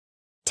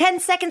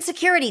10-second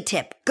security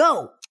tip.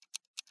 Go.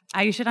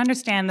 You should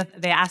understand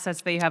the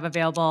assets that you have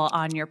available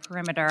on your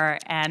perimeter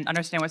and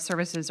understand what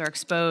services are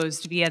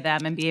exposed via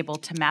them and be able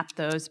to map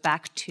those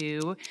back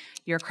to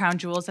your crown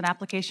jewels and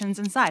applications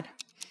inside.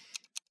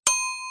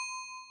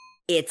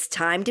 It's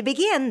time to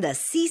begin the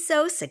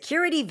CISO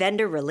Security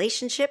Vendor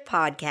Relationship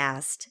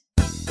Podcast.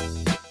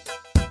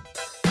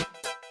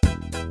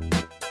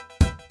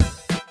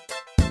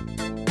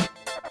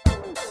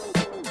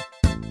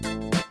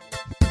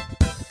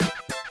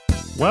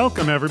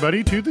 Welcome,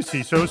 everybody, to the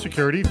CISO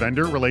Security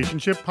Vendor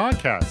Relationship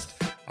Podcast.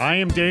 I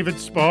am David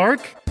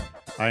Spark.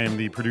 I am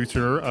the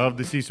producer of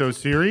the CISO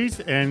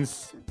series, and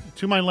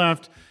to my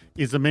left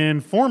is a man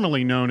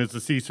formerly known as the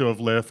CISO of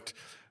Lyft,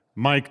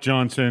 Mike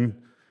Johnson,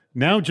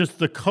 now just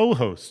the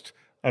co-host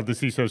of the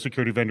CISO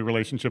Security Vendor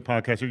Relationship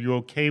Podcast. Are you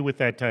okay with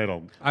that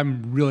title?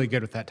 I'm really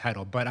good with that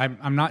title, but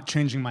I'm not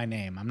changing my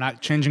name. I'm not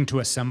changing to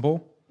a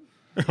symbol.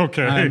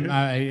 Okay.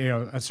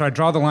 So I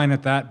draw the line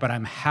at that, but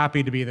I'm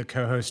happy to be the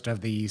co-host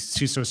of the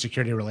CISO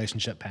Security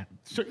Relationship Podcast.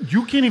 So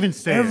you can't even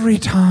say every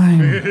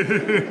time.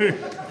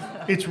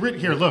 It's written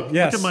here. Look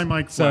Yes. at my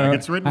mic flag.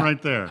 It's written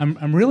right there.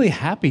 I'm really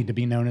happy to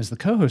be known as the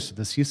co-host of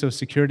the CISO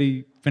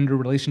Security Vendor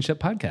Relationship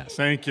Podcast.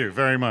 Thank you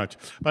very much.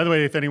 By the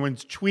way, if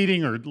anyone's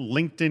tweeting or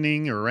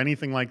LinkedIning or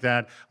anything like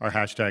that, our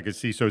hashtag is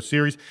CISO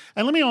Series.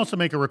 And let me also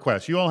make a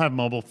request. You all have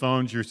mobile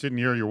phones. You're sitting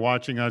here. You're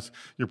watching us.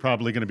 You're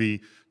probably going to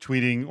be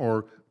tweeting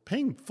or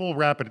paying full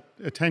rapid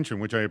attention,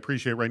 which I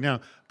appreciate right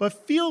now. But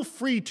feel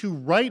free to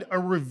write a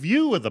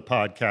review of the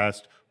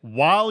podcast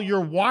while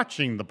you're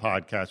watching the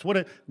podcast. What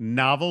a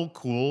novel,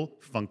 cool,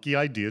 funky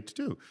idea to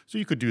do. So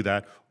you could do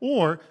that.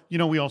 Or,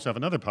 we also have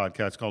another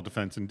podcast called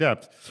Defense in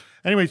Depth.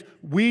 Anyways,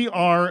 we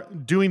are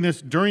doing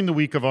this during the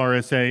week of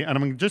RSA, and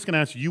I'm just going to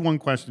ask you one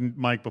question,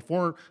 Mike,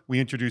 before we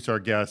introduce our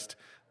guest.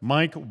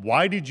 Mike,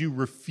 why did you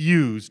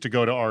refuse to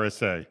go to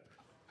RSA?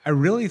 I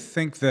really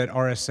think that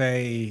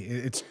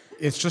RSA,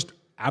 it's just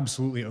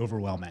absolutely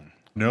overwhelming.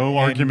 No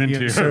argument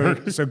here.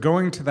 So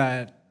going to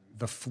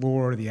the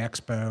floor, the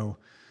expo,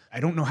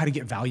 I don't know how to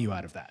get value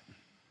out of that.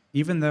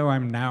 Even though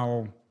I'm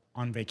now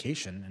on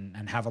vacation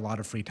and have a lot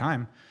of free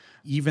time,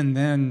 even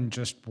then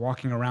just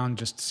walking around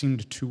just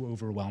seemed too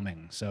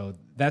overwhelming. So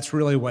that's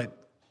really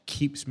what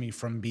keeps me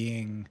from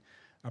being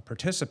a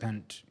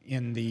participant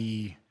in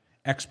the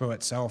expo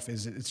itself.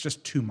 Is it's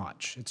just too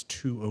much. It's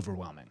too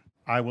overwhelming.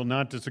 I will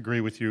not disagree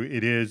with you.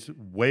 It is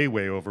way,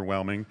 way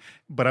overwhelming.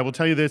 But I will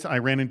tell you this, I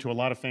ran into a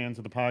lot of fans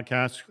of the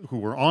podcast who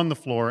were on the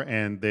floor,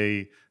 and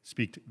they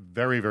speak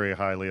very, very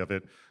highly of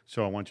it.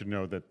 So I want you to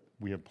know that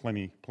we have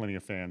plenty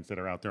of fans that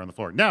are out there on the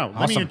floor. Now, Awesome.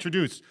 Let me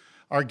introduce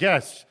our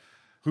guest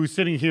who's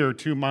sitting here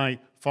to my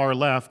far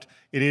left.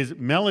 It is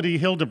Melody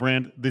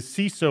Hildebrand, the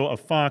CISO of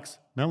Fox.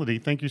 Melody,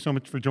 thank you so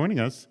much for joining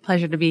us.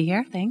 Pleasure to be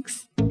here.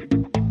 Thanks.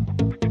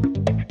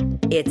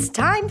 It's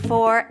time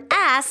for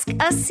Ask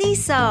a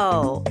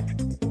CISO.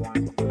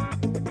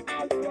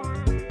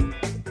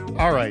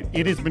 All right,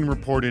 it has been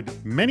reported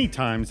many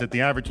times that the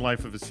average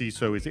life of a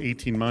CISO is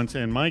 18 months.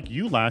 And Mike,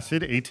 you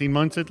lasted 18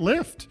 months at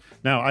Lyft.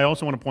 Now, I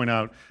also want to point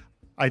out,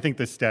 I think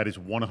this stat is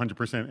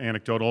 100%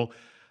 anecdotal.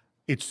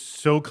 It's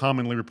so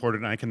commonly reported,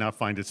 and I cannot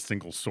find a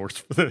single source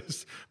for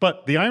this.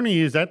 But the irony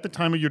is, at the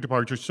time of your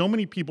departure, so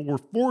many people were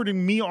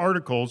forwarding me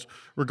articles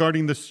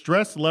regarding the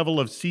stress level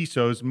of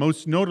CISOs,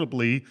 most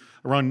notably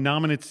around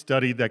Nominet's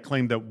study that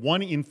claimed that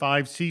 1 in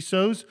 5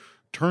 CISOs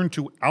turned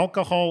to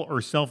alcohol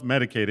or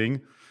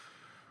self-medicating.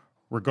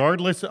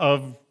 Regardless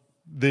of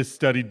this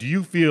study, do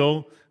you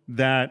feel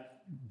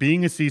that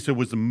being a CISO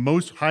was the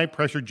most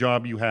high-pressure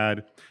job you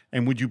had,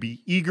 and would you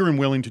be eager and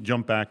willing to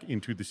jump back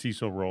into the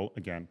CISO role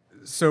again?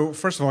 So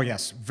first of all,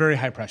 yes, very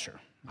high pressure.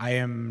 I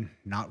am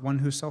not one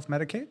who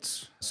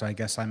self-medicates, so I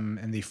guess I'm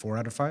in the 4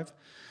 out of 5.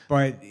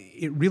 But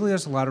it really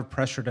is a lot of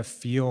pressure to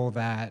feel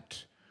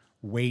that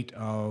weight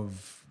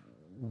of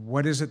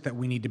what is it that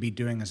we need to be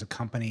doing as a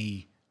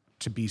company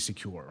to be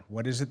secure?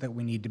 What is it that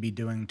we need to be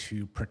doing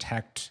to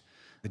protect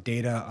the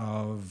data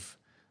of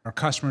our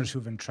customers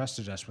who've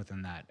entrusted us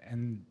within that,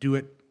 and do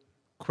it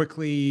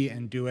quickly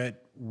and do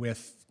it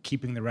with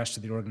keeping the rest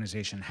of the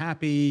organization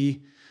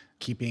happy,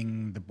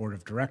 keeping the board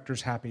of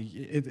directors happy.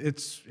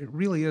 It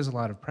really is a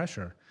lot of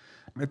pressure.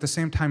 At the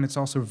same time, it's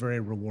also very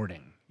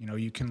rewarding.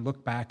 You can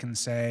look back and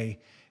say,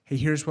 hey,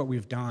 here's what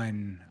we've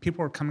done.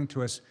 People are coming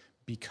to us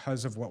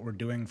because of what we're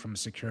doing from a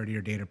security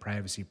or data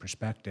privacy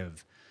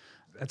perspective.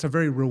 That's a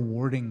very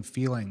rewarding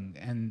feeling,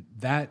 and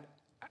that,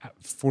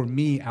 for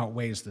me,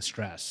 outweighs the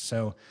stress.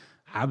 So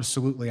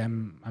absolutely,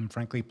 I'm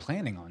frankly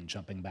planning on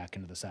jumping back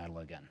into the saddle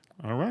again.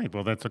 All right.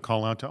 Well, that's a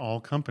call out to all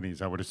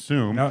companies, I would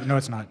assume. No,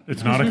 it's not.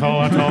 It's not a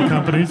call out to all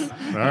companies?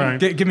 All right.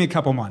 Give me a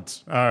couple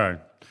months. All right.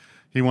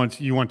 You want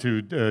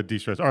to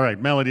de-stress. All right,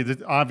 Melody,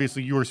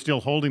 obviously you are still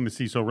holding the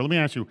CISO role. Let me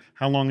ask you,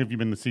 how long have you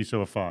been the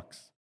CISO of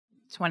Fox?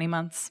 20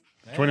 months.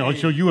 20. Oh,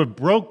 so you have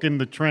broken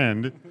the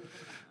trend.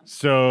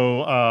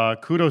 So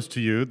kudos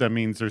to you. That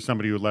means there's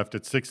somebody who left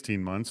at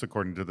 16 months,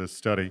 according to this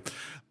study.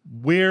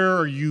 Where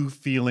are you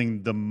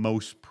feeling the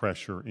most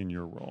pressure in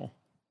your role?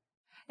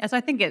 Yes, I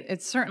think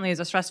it certainly is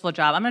a stressful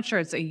job. I'm not sure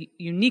it's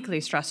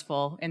uniquely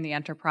stressful in the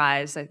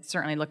enterprise. I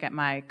certainly look at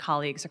my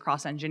colleagues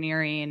across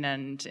engineering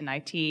and in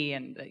IT,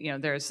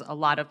 and there's a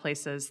lot of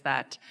places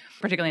that,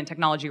 particularly in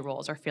technology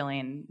roles, are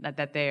feeling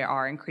that they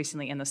are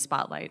increasingly in the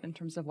spotlight in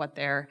terms of what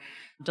they're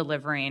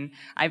delivering.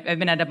 I've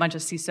been at a bunch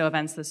of CISO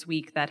events this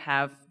week that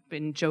have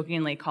been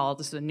jokingly called,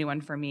 this is a new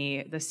one for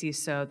me, the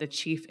CISO, the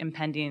Chief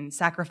Impending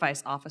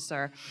Sacrifice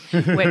Officer,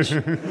 which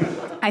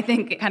I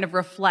think kind of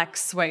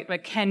reflects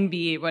what can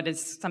be, what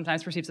is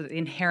sometimes perceived as the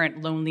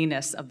inherent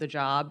loneliness of the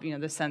job,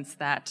 the sense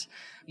that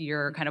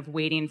you're kind of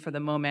waiting for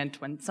the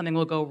moment when something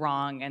will go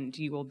wrong and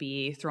you will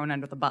be thrown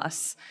under the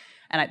bus.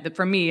 And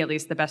for me, at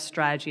least, the best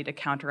strategy to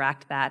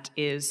counteract that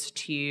is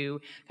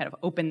to kind of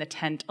open the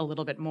tent a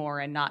little bit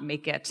more and not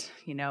make it,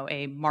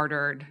 a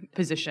martyred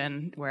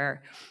position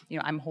where,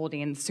 I'm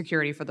holding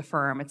security for the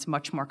firm. It's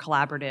much more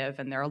collaborative,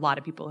 and there are a lot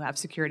of people who have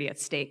security at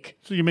stake.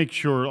 So you make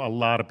sure a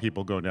lot of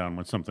people go down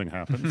when something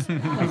happens. Is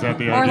that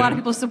the idea? Or a lot of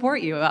people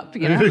support you up,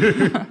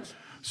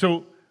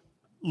 So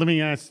let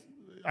me ask,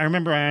 I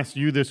remember I asked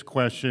you this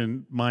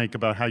question, Mike,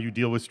 about how you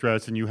deal with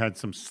stress, and you had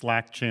some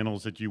Slack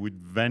channels that you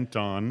would vent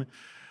on.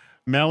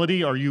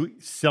 Melody, are you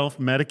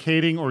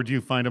self-medicating, or do you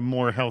find a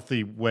more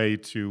healthy way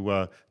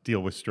to deal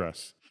with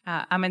stress?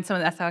 I'm in some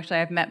of that. So actually,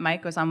 I've met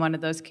Mike, was on one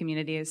of those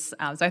communities.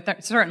 So I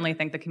certainly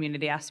think the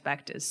community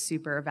aspect is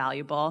super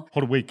valuable.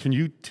 Hold on, wait, can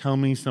you tell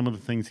me some of the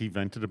things he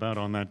vented about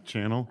on that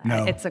channel?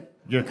 No.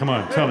 Yeah, come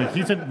on, tell me.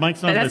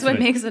 Mike's not That's listening. what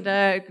makes it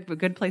a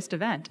good place to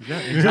vent. Yeah,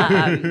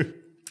 exactly.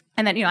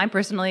 And then, I'm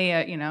personally,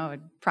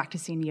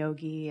 practicing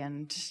yogi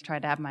and try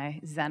to have my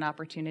Zen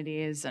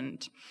opportunities,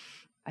 and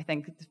I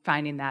think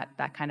finding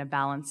that kind of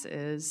balance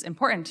is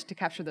important to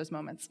capture those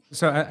moments.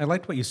 So I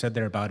liked what you said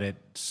there about it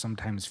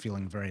sometimes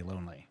feeling very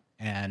lonely.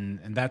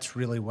 And that's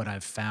really what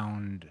I've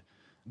found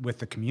with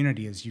the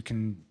community is you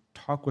can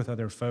talk with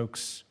other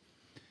folks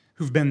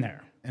who've been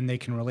there and they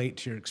can relate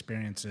to your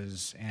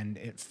experiences, and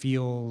it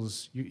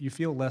feels, you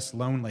feel less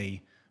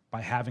lonely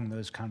by having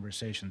those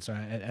conversations. So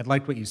I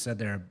liked what you said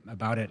there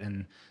about it,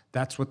 and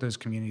that's what those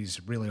communities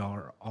really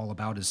are all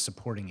about, is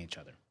supporting each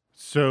other.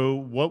 So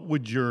what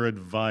would your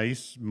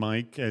advice,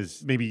 Mike,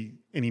 as maybe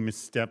any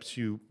missteps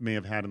you may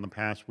have had in the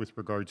past with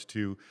regards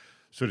to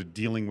sort of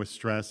dealing with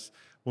stress,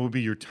 what would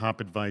be your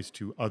top advice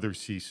to other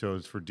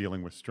CISOs for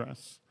dealing with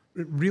stress?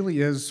 It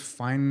really is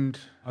find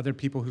other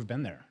people who've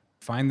been there.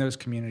 Find those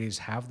communities,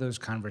 have those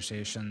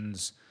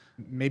conversations,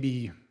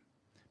 maybe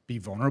be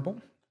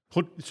vulnerable.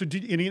 So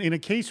in a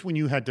case when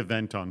you had to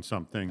vent on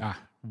something,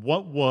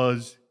 what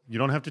was... You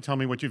don't have to tell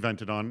me what you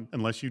vented on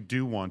unless you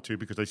do want to,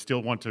 because I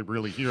still want to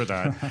really hear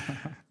that.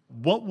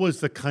 What was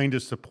the kind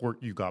of support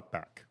you got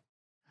back?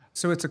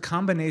 So it's a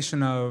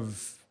combination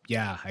of,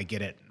 yeah, I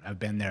get it. I've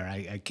been there.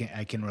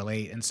 I can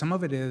relate. And some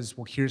of it is,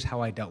 well, here's how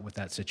I dealt with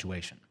that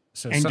situation.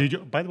 So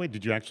by the way,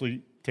 did you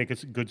actually take a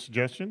good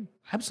suggestion?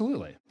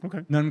 Absolutely. Okay.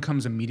 None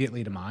comes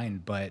immediately to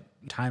mind, but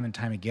time and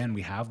time again,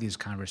 we have these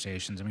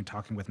conversations. I mean,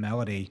 talking with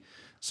Melody,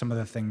 some of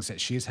the things that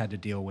she's had to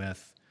deal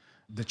with,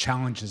 the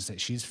challenges that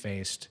she's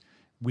faced,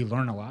 we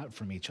learn a lot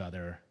from each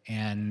other.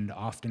 And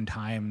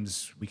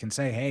oftentimes we can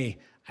say, hey,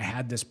 I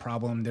had this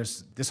problem.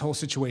 This whole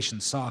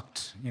situation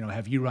sucked.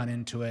 Have you run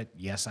into it?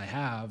 Yes, I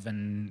have.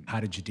 And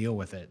how did you deal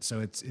with it? So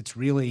it's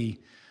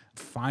really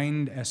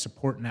find a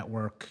support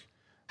network,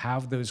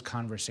 have those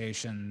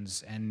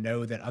conversations, and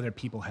know that other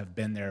people have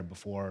been there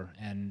before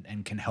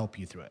and can help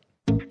you through it.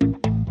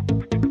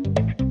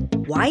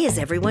 Why is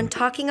everyone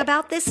talking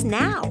about this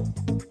now?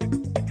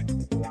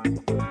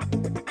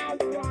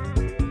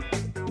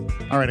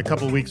 All right, a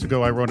couple of weeks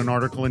ago, I wrote an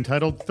article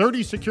entitled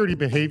 30 Security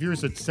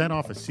Behaviors That Set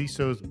Off a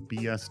CISO's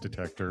BS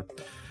Detector.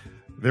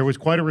 There was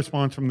quite a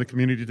response from the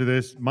community to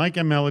this. Mike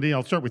and Melody,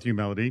 I'll start with you,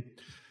 Melody,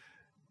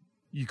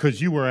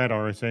 because you were at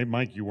RSA.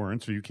 Mike, you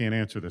weren't, so you can't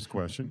answer this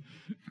question.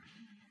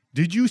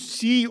 Did you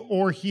see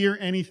or hear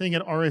anything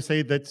at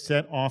RSA that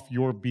set off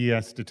your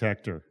BS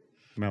detector,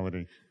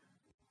 Melody?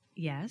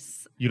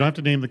 Yes. You don't have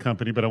to name the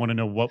company, but I want to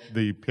know what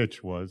the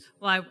pitch was.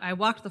 Well, I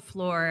walked the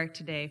floor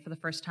today for the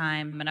first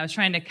time, and I was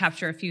trying to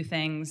capture a few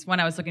things. One,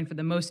 I was looking for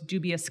the most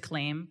dubious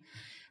claim.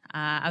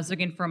 I was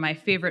looking for my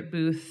favorite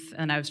booth,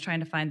 and I was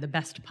trying to find the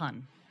best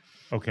pun.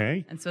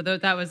 Okay. And so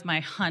that was my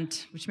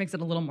hunt, which makes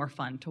it a little more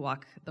fun to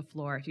walk the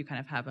floor if you kind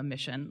of have a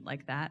mission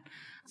like that.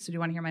 So do you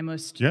want to hear my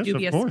most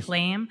dubious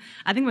claim?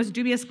 I think the most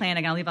dubious claim,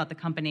 I gotta leave out the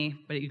company,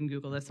 but you can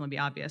Google this and it'll be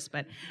obvious,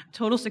 but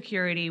total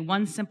security,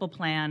 one simple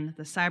plan,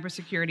 the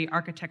cybersecurity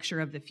architecture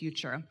of the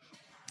future.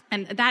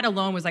 And that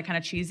alone was like kind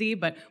of cheesy,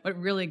 but what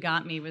really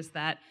got me was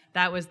that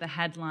was the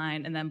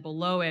headline, and then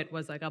below it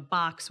was like a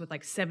box with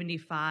like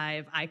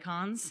 75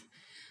 icons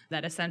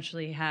that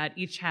essentially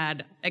each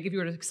had, like if you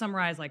were to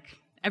summarize like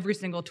every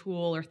single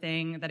tool or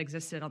thing that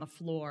existed on the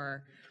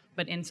floor,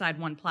 but inside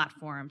one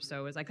platform. So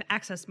it was like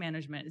access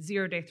management,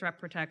 zero-day threat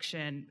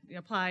protection,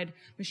 applied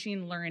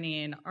machine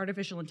learning,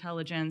 artificial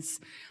intelligence,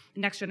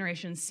 next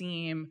generation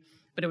SIEM,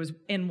 but it was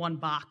in one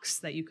box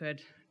that you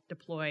could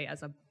deploy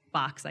as a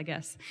box, I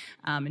guess,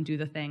 and do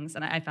the things.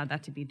 And I found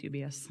that to be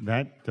dubious.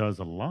 That does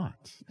a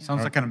lot.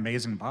 Sounds like an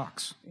amazing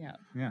box. Yeah.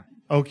 Yeah.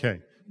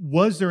 Okay.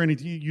 Was there any,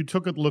 you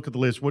took a look at the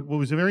list. What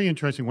was very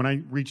interesting when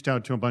I reached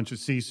out to a bunch of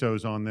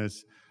CISOs on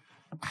this,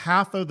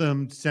 half of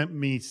them sent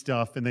me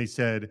stuff and they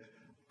said,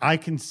 I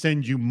can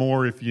send you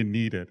more if you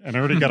need it. And I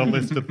already got a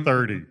list of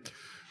 30.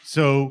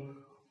 So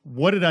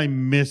what did I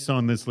miss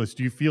on this list?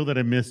 Do you feel that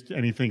I missed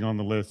anything on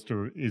the list,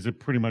 or is it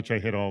pretty much I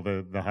hit all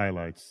the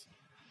highlights?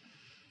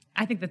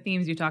 I think the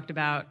themes you talked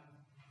about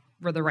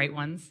were the right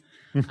ones,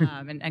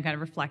 and kind of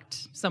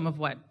reflect some of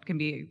what can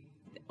be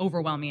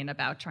overwhelming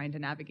about trying to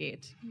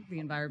navigate the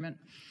environment.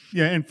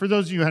 Yeah, and for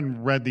those of you who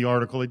hadn't read the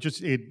article,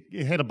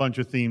 it had a bunch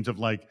of themes of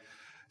like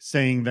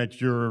saying that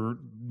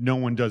no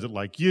one does it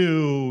like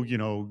you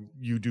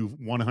do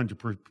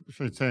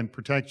 100%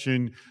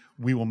 protection,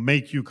 we will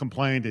make you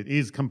compliant, it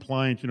is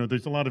compliant.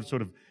 There's a lot of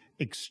sort of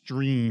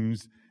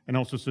extremes, and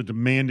also so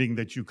demanding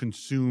that you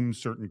consume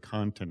certain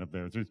content of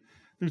theirs.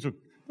 There's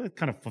that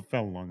kind of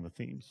fell along the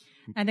themes.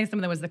 I think some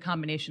of that was the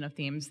combination of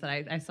themes that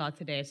I saw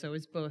today. So it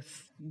was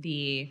both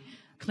the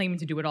claim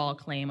to do it all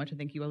claim, which I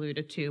think you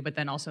alluded to, but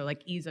then also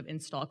like ease of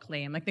install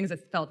claim, like things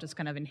that felt just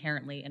kind of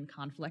inherently in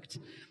conflict.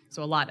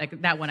 So a lot,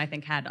 like that one I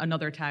think had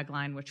another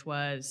tagline, which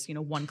was,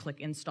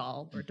 one-click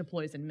install or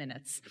deploys in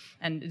minutes.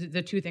 And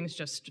the two things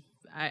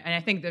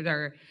I think that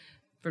are,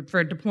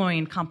 for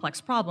deploying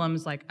complex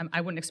problems, like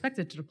I wouldn't expect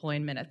it to deploy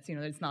in minutes.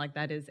 It's not like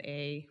that is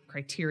a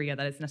criteria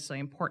that is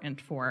necessarily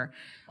important for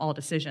all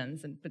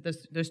decisions. But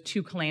those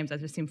two claims that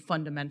just seem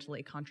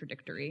fundamentally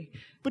contradictory.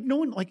 But no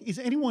one, is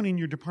anyone in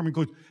your department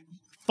goes,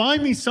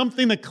 find me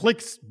something that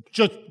clicks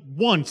just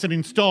once and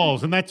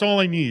installs, and that's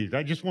all I need.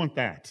 I just want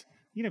that.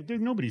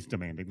 Nobody's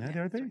demanding that,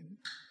 are they?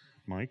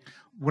 Mike?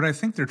 What I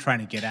think they're trying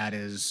to get at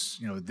is,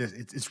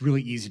 it's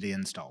really easy to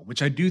install,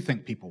 which I do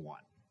think people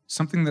want.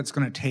 Something that's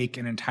going to take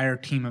an entire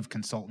team of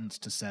consultants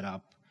to set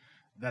up,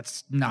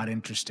 that's not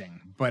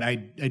interesting. But I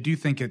do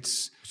think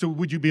it's... So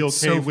would you be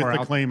okay with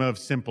the claim of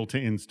simple to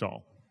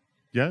install?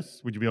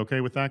 Yes? Would you be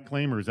okay with that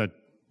claim, or is that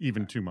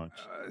even too much?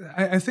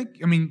 I think,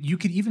 you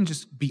could even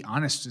just be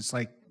honest. It's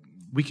like,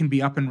 we can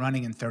be up and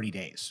running in 30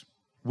 days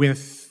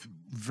with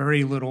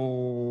very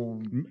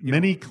little...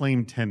 Many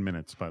claim 10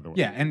 minutes, by the way.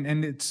 Yeah,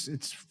 and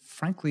it's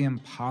frankly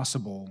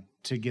impossible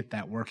to get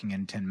that working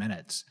in 10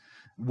 minutes.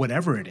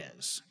 Whatever it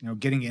is,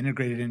 getting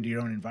integrated into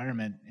your own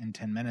environment in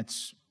 10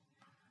 minutes,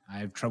 I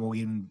have trouble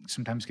even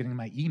sometimes getting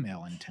my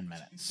email in 10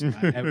 minutes.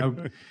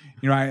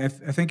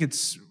 I think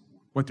it's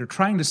what they're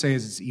trying to say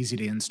is it's easy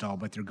to install,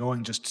 but they're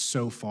going just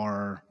so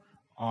far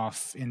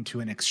off into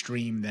an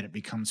extreme that it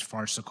becomes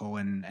farcical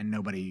and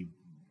nobody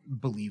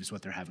believes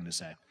what they're having to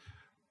say.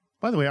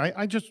 By the way,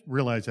 I just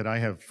realized that I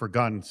have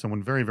forgotten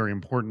someone very, very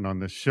important on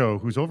this show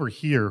who's over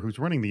here, who's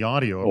running the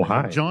audio. Oh,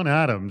 hi. John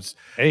Adams.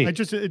 Hey.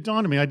 It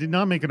dawned on me, I did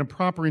not make it a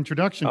proper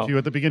introduction to you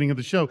at the beginning of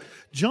the show.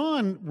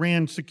 John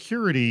ran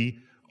security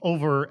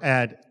over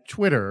at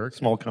Twitter.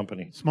 Small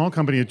company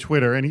at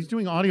Twitter, and he's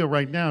doing audio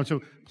right now,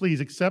 so please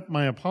accept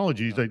my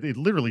apologies. It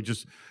literally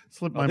just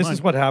slipped my mind. This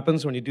is what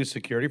happens when you do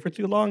security for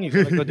too long. You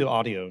gotta go do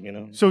audio,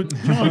 So,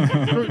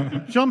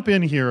 John, jump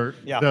in here,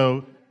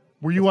 though.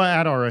 Were you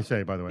at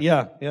RSA, by the way?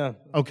 Yeah.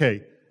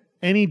 Okay.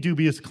 Any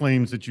dubious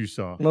claims that you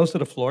saw? Most of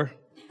the floor.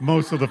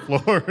 Most of the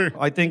floor.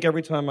 I think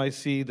every time I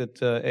see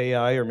that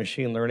AI or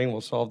machine learning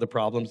will solve the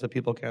problems that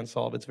people can't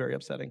solve, it's very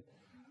upsetting.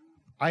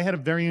 I had a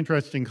very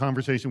interesting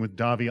conversation with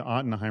Davi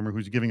Ottenheimer,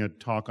 who's giving a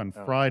talk on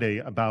Friday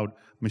about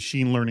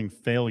machine learning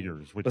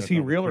failures. Which Was he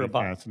real or a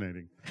bot?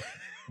 Fascinating.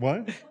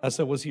 What? I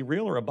said, was he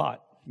real or a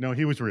bot? No,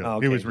 he was real. Oh,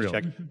 okay, he was real.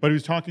 check. But he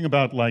was talking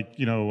about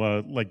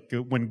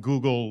when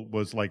Google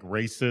was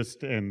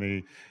racist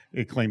and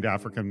it claimed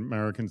African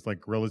Americans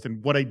like gorillas.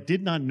 And what I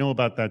did not know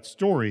about that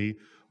story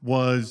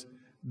was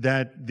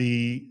that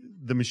the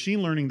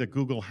machine learning that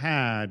Google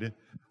had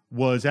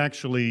was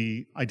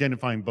actually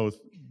identifying both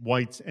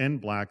whites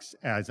and blacks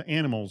as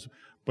animals,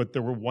 but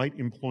there were white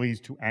employees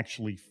to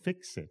actually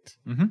fix it.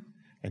 Mm-hmm.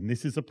 And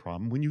this is a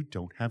problem when you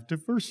don't have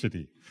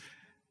diversity.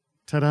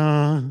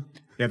 Ta-da!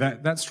 Yeah,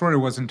 that story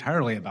was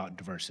entirely about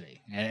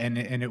diversity. And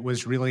it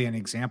was really an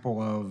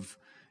example of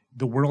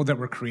the world that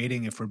we're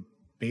creating if we're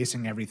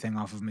basing everything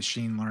off of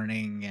machine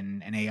learning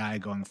and AI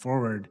going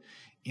forward.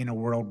 In a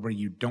world where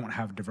you don't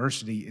have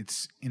diversity,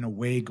 it's in a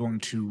way going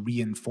to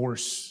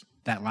reinforce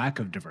that lack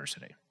of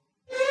diversity.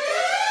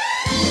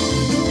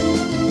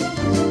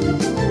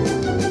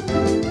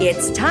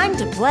 It's time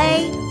to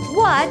play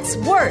What's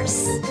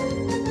Worse?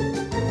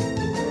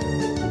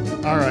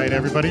 All right,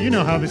 everybody, you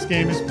know how this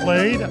game is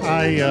played.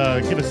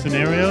 I give a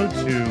scenario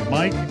to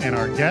Mike and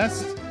our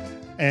guest,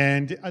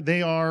 and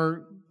they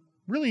are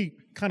really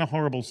kind of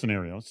horrible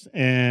scenarios.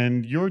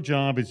 And your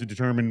job is to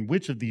determine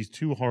which of these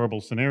two horrible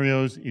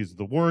scenarios is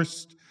the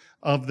worst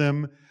of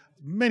them.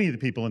 Many of the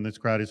people in this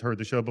crowd has heard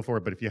the show before,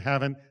 but if you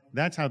haven't,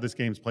 that's how this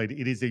game's played.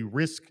 It is a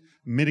risk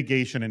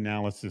mitigation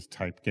analysis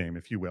type game,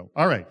 if you will.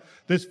 All right,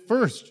 this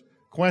first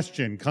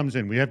question comes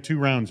in. We have 2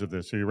 rounds of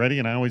this. Are you ready?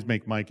 And I always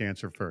make Mike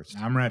answer first.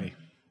 I'm ready.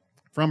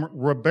 From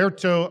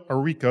Roberto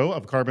Arico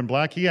of Carbon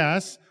Black, he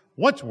asks,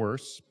 what's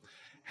worse,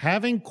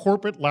 having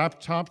corporate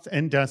laptops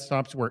and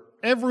desktops where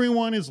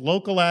everyone is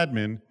local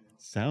admin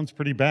sounds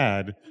pretty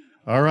bad.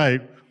 All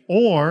right.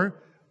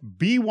 Or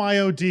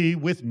BYOD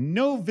with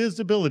no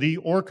visibility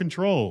or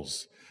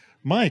controls.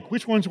 Mike,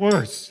 which one's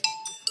worse?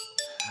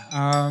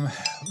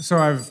 So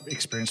I've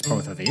experienced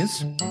both of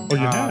these. Oh, you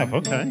have?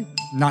 Okay.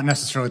 Not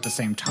necessarily at the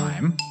same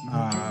time,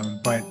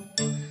 but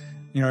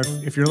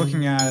if you're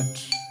looking at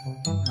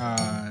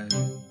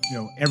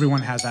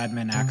everyone has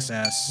admin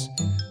access,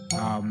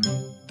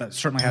 that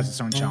certainly has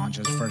its own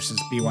challenges versus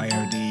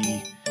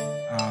BYOD,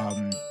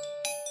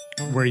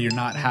 where you're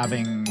not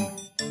having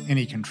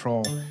any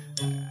control.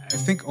 I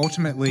think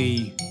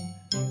ultimately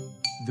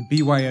the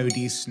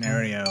BYOD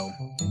scenario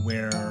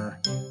where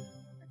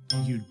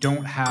you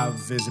don't have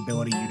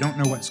visibility, you don't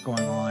know what's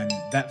going on,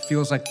 that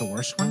feels like the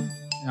worst one.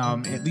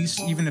 At least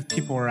even if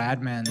people are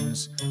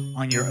admins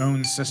on your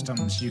own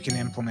systems, you can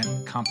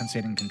implement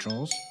compensating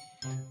controls.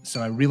 So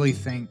I really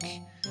think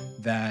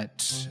that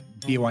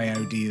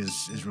BYOD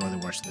is really the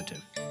worst of the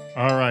two.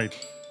 All right.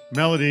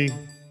 Melody,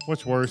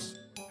 what's worse?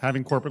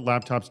 Having corporate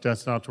laptops,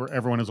 desktops where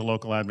everyone is a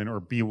local admin, or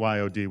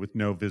BYOD with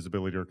no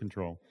visibility or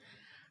control?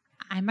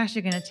 I'm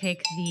actually going to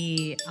take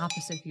the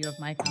opposite view of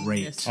Mike on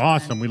this.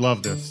 Awesome. We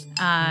love this.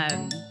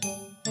 I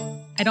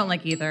don't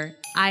like either.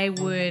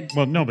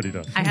 Well, nobody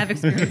does. I have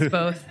experienced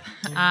both.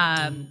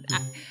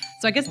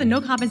 So I guess the no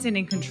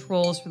compensating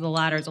controls for the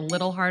latter is a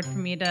little hard for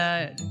me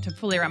to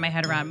fully wrap my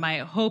head around. My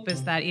hope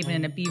is that even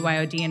in a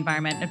BYOD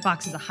environment, and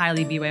Fox is a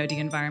highly BYOD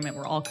environment,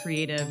 we're all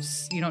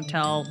creatives. You don't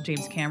tell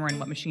James Cameron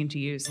what machine to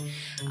use.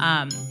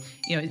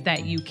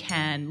 That you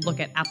can look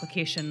at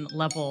application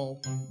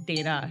level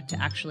data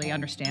to actually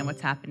understand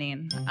what's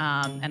happening.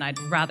 And I'd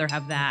rather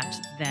have that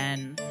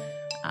than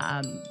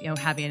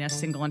having a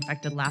single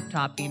infected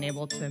laptop being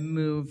able to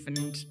move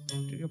and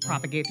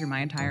propagate through my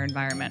entire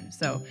environment.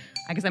 So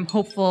I guess I'm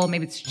hopeful,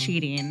 maybe it's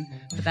cheating,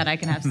 but that I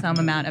can have some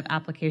amount of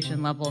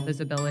application level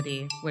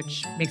visibility,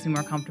 which makes me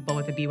more comfortable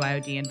with the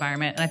BYOD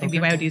environment. And I think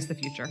BYOD is the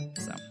future.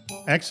 So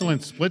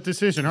excellent. Split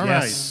decision. All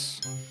right.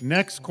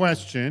 Next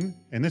question,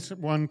 and this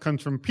one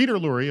comes from Peter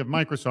Lurie of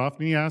Microsoft,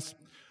 and he asks,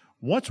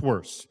 what's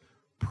worse,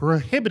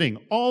 prohibiting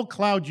all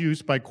cloud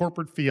use by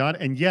corporate fiat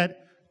and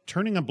yet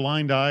turning a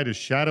blind eye to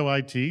shadow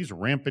IT's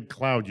rampant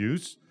cloud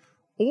use,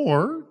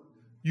 or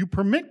you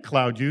permit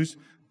cloud use,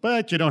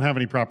 but you don't have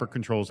any proper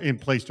controls in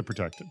place to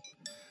protect it?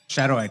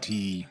 Shadow IT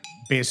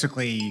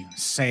basically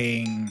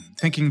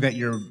thinking that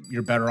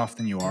you're better off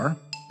than you are,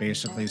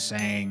 basically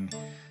saying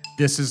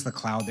this is the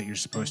cloud that you're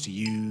supposed to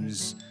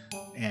use,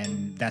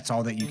 and that's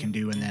all that you can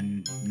do, and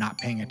then not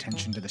paying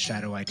attention to the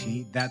shadow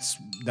IT. That's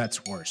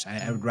worse.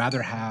 I would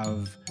rather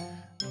have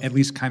at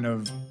least kind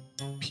of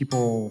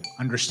people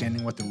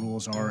understanding what the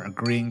rules are,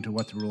 agreeing to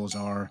what the rules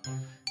are,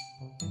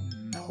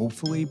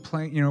 hopefully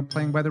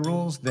playing by the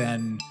rules,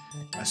 than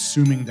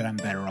assuming that I'm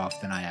better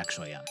off than I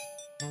actually am.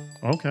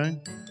 Okay.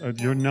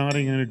 You're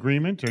nodding in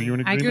agreement? Are you in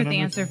agreement? I agree with the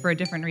on answer for a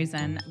different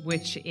reason,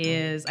 which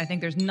is I think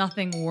there's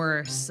nothing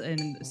worse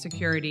in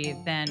security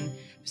than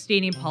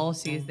stating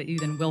policies that you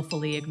then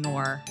willfully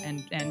ignore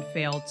and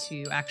fail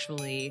to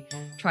actually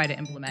try to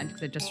implement,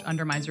 because it just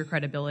undermines your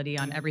credibility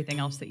on everything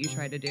else that you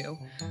try to do.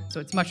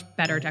 So it's much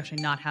better to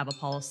actually not have a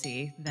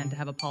policy than to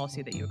have a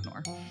policy that you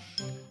ignore.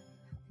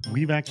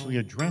 We've actually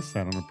addressed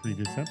that on a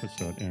previous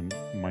episode, and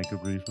Mike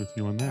agrees with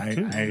you on that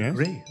too. I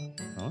agree.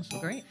 Awesome.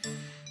 Great.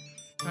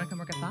 You want to come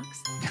work at Fox?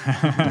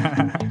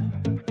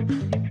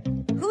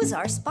 Who's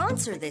our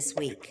sponsor this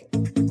week?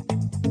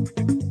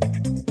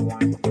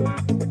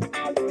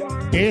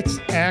 It's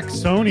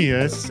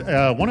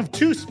Axonius, one of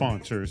two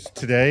sponsors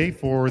today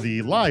for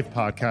the live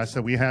podcast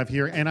that we have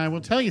here. And I will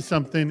tell you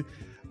something.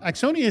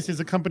 Axonius is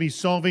a company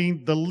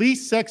solving the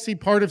least sexy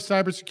part of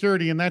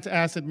cybersecurity, and that's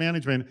asset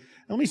management.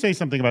 And let me say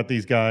something about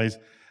these guys.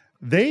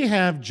 They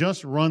have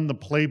just run the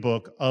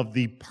playbook of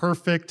the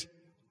perfect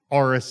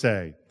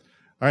RSA.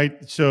 All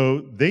right, so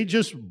they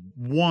just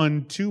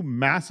won 2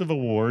 massive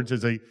awards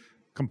as a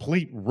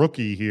complete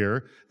rookie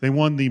here. They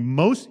won the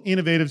most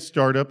innovative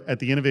startup at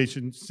the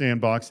Innovation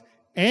Sandbox,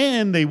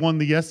 and they won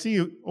the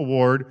SC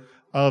award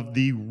of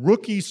the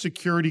Rookie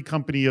Security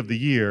Company of the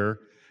Year.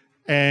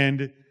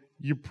 And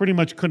you pretty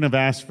much couldn't have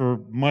asked for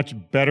much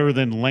better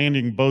than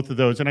landing both of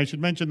those. And I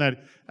should mention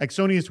that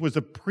Axonius was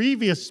a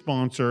previous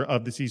sponsor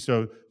of the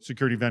CISO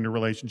Security Vendor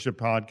Relationship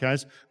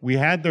podcast. We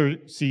had their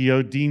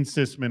CEO, Dean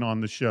Sisman,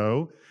 on the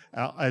show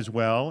as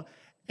well.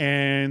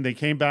 And they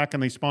came back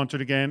and they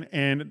sponsored again.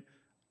 And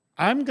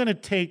I'm going to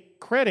take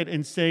credit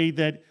and say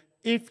that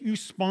if you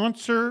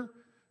sponsor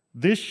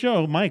this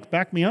show, Mike,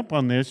 back me up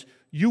on this,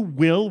 you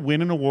will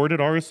win an award at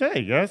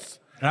RSA, yes?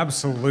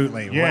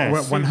 Absolutely.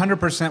 Yes.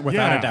 100%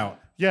 without a doubt.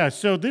 Yeah,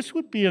 so this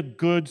would be a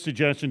good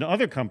suggestion to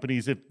other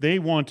companies if they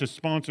want to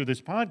sponsor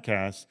this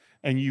podcast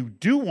and you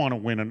do want to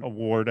win an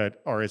award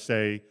at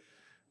RSA,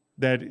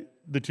 that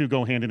the two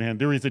go hand in hand.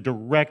 There is a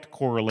direct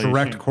correlation.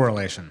 Direct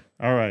correlation.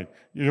 All right.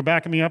 You're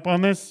backing me up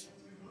on this?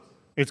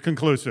 It's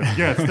conclusive.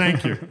 Yes,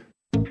 thank you.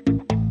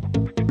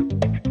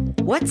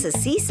 What's a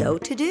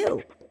CISO to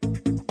do?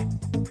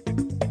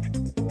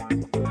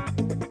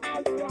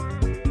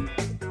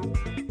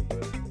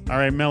 All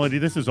right, Melody,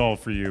 this is all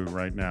for you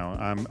right now.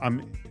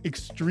 I'm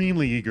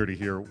extremely eager to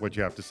hear what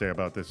you have to say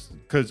about this,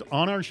 because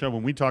on our show,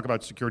 when we talk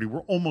about security, we're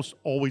almost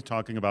always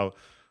talking about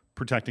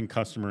protecting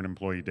customer and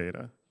employee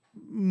data,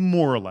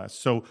 more or less.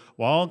 So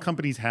while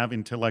companies have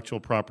intellectual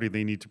property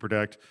they need to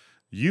protect,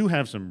 you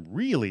have some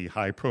really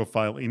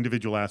high-profile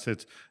individual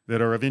assets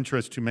that are of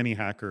interest to many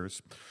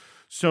hackers.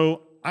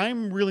 So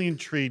I'm really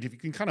intrigued if you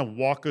can kind of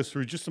walk us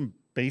through just some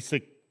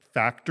basic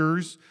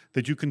factors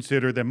that you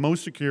consider that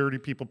most security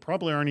people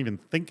probably aren't even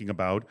thinking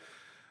about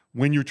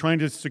when you're trying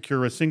to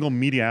secure a single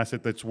media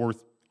asset that's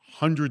worth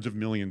hundreds of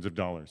millions of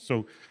dollars.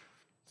 So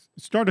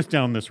start us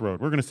down this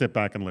road. We're going to sit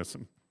back and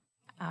listen.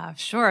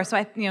 Sure.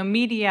 So,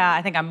 media,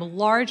 I think I'm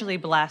largely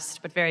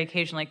blessed, but very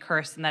occasionally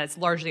cursed in that it's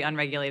largely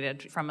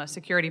unregulated from a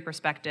security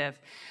perspective.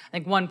 I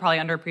think one probably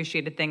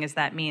underappreciated thing is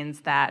that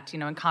means that,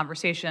 in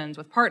conversations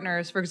with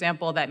partners, for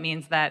example, that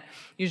means that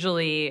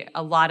usually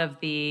a lot of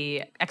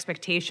the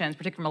expectations,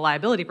 particularly from a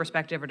liability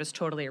perspective, are just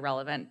totally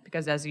irrelevant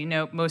because, as you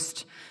know,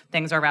 most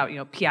things are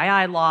about,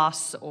 PII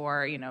loss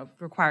or,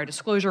 require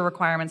disclosure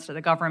requirements to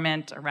the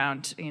government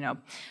around,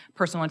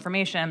 personal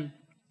information.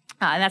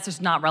 And that's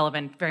just not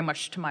relevant very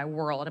much to my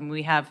world. I mean,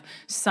 we have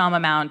some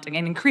amount, an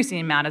increasing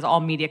amount, as all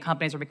media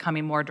companies are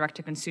becoming more direct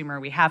to consumer.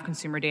 We have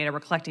consumer data, we're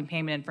collecting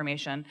payment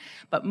information,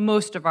 but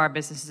most of our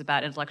business is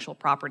about intellectual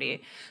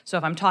property. So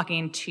if I'm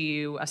talking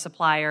to a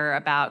supplier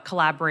about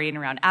collaborating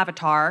around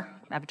Avatar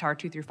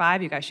 2 through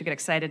 5, you guys should get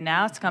excited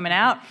now. It's coming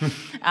out.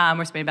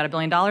 We're spending about $1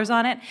 billion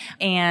on it.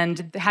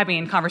 And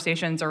having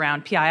conversations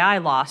around PII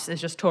loss is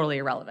just totally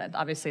irrelevant.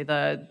 Obviously,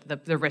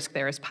 the risk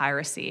there is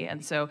piracy.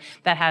 And so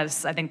I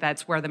think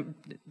that's where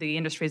the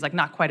industry is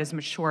not quite as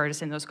mature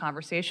as in those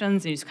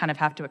conversations. And you just kind of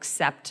have to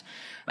accept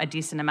a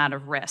decent amount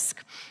of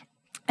risk.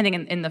 I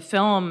think in the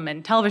film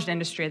and television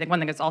industry, I think one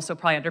thing that's also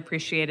probably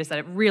underappreciated is that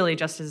it really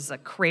just is a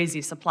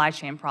crazy supply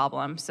chain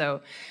problem.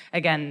 So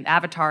again,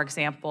 Avatar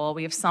example,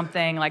 we have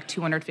something like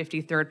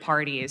 250 third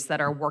parties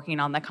that are working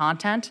on the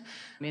content.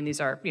 I mean, these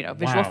are,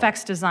 visual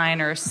effects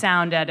designers,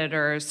 sound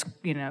editors,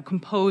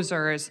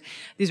 composers.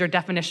 These are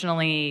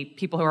definitionally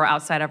people who are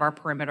outside of our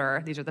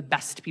perimeter. These are the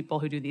best people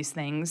who do these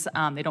things.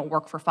 They don't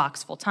work for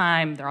Fox full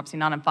time. They're obviously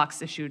not on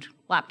Fox issued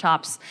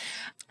laptops.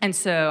 And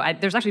so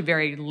there's actually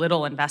very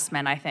little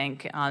investment, I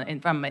think,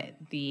 from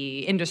the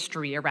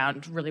industry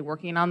around really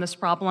working on this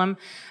problem.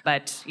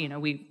 But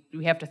we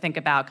have to think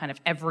about kind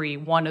of every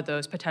one of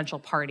those potential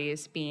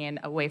parties being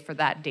a way for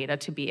that data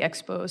to be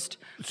exposed.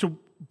 So,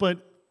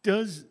 but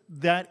does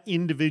that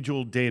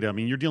individual data, I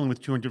mean, you're dealing with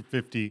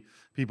 250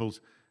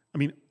 people's,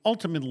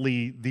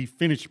 ultimately the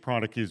finished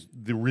product is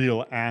the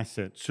real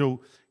asset.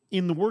 So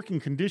in the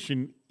working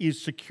condition,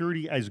 is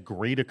security as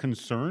great a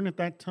concern at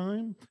that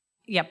time?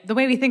 Yep. The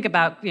way we think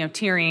about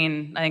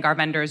tiering, I think our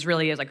vendors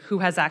really is who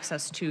has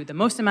access to the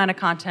most amount of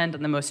content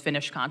and the most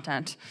finished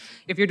content.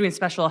 If you're doing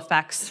special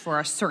effects for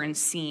a certain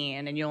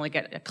scene and you only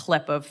get a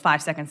clip of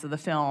 5 seconds of the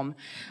film,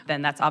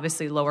 then that's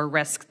obviously lower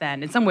risk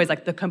than, in some ways,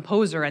 the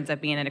composer ends up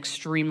being an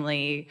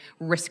extremely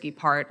risky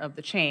part of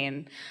the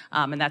chain.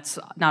 And that's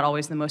not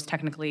always the most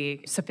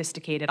technically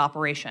sophisticated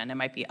operation. It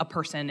might be a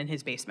person in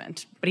his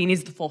basement, but he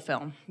needs the full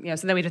film.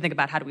 So then we have to think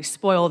about how do we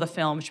spoil the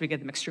film? Should we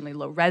give them extremely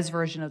low res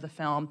version of the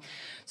film?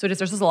 So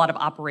there's just a lot of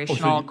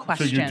operational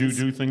questions. So you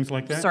do things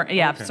like that?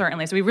 Okay.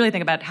 Certainly. So we really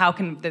think about how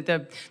can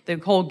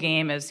the whole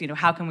game is,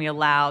 how can we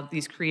allow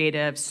these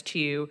creatives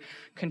to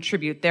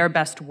contribute their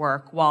best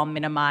work while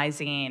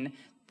minimizing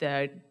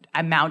the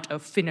amount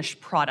of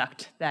finished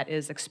product that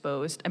is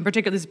exposed. And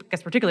this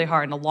gets particularly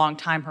hard in a long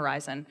time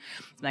horizon.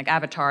 Like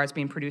Avatar is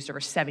being produced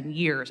over 7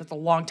 years. It's a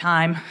long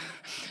time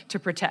to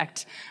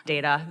protect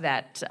data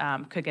that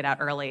could get out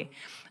early.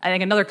 I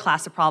think another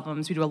class of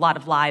problems, we do a lot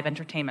of live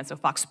entertainment. So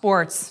Fox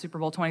Sports, Super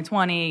Bowl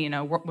 2020,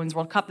 Women's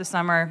World Cup this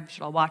summer. You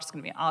should all watch. It's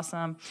going to be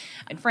awesome.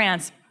 In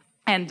France.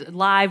 And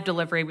live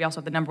delivery, we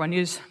also have the #1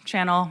 news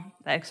channel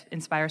that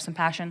inspires some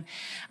passion,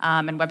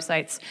 and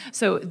websites.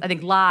 So I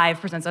think live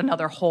presents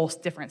another whole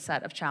different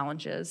set of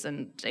challenges.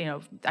 And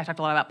I talked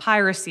a lot about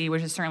piracy,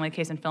 which is certainly the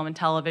case in film and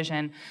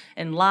television.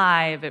 In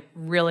live, it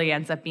really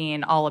ends up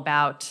being all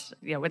about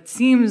it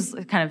seems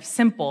kind of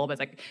simple, but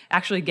it's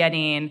actually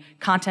getting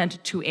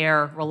content to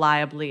air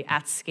reliably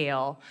at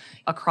scale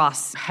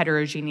across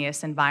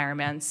heterogeneous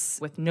environments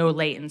with no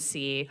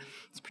latency.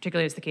 It's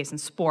particularly the case in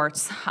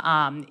sports.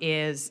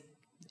 Is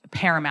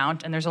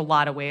paramount, and there's a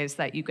lot of ways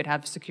that you could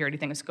have security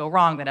things go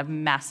wrong that have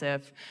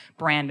massive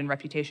brand and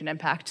reputation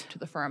impact to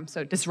the firm.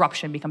 So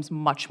disruption becomes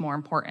much more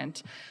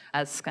important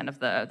as kind of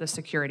the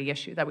security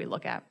issue that we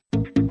look at.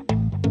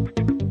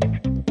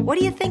 What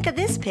do you think of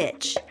this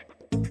pitch?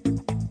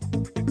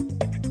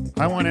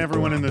 I want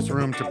everyone in this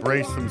room to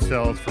brace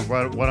themselves for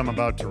what I'm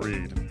about to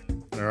read,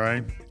 all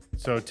right?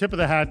 So tip of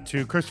the hat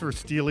to Christopher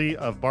Steele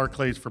of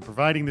Barclays for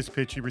providing this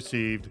pitch he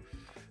received.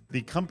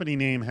 The company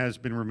name has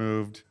been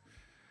removed.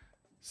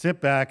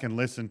 Sit back and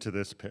listen to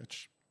this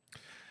pitch.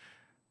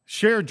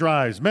 Shared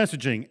drives,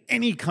 messaging,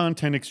 any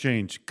content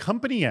exchange.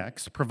 Company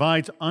X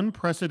provides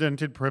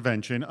unprecedented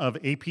prevention of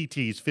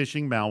APTs,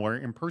 phishing,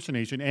 malware,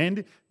 impersonation,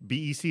 and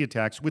BEC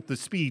attacks with the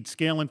speed,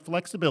 scale, and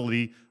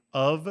flexibility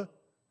of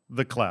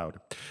the cloud.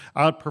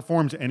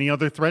 Outperforms any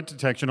other threat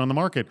detection on the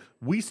market.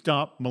 We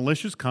stop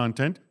malicious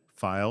content,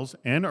 files,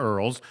 and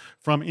URLs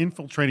from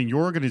infiltrating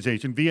your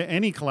organization via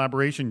any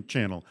collaboration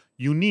channel.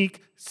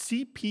 Unique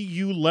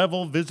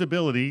CPU-level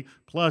visibility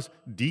plus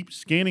deep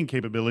scanning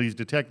capabilities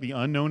detect the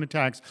unknown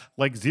attacks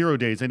like 0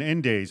 days and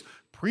end days.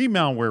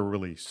 Pre-malware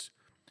release.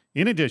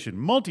 In addition,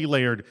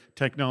 multi-layered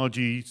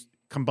technology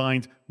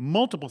combines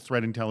multiple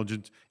threat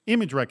intelligence,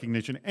 image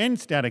recognition, and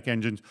static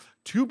engines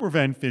to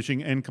prevent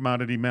phishing and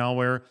commodity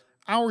malware.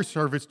 Our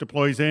service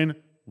deploys in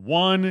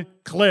 1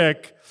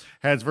 click,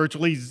 has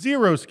virtually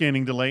zero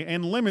scanning delay,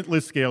 and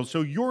limitless scale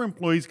so your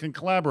employees can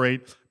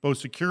collaborate both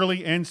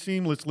securely and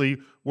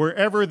seamlessly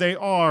wherever they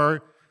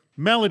are.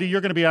 Melody,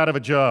 you're going to be out of a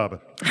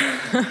job.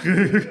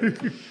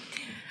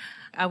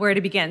 Where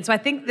to begin? So I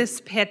think this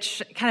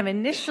pitch kind of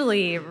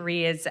initially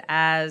reads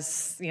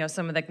as,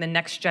 some of the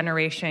next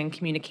generation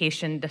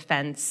communication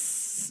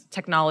defense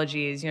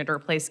technologies, to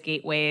replace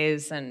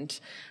gateways and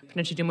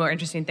potentially do more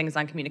interesting things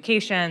on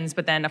communications.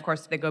 But then, of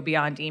course, they go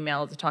beyond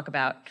email to talk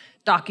about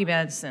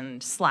documents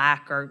and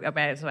Slack, or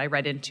as I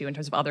read into in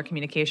terms of other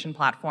communication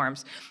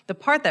platforms. The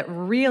part that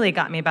really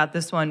got me about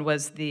this one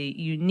was the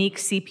unique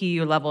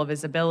CPU level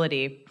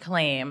visibility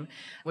claim,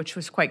 which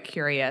was quite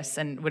curious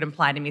and would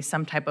imply to me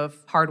some type of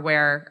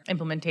hardware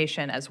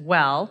implementation as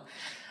well.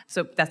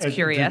 So that's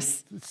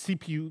curious.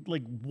 CPU,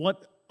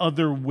 what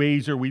other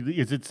ways are we?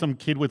 Is it some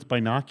kid with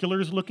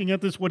binoculars looking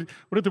at this? What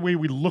are the way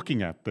we're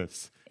looking at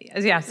this?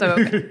 Yeah, so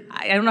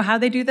I don't know how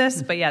they do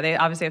this, but yeah, they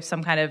obviously have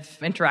some kind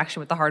of interaction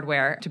with the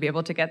hardware to be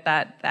able to get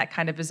that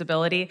kind of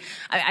visibility.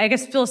 I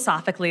guess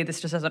philosophically,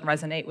 this just doesn't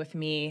resonate with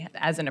me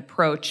as an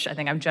approach. I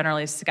think I'm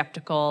generally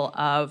skeptical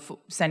of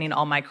sending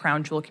all my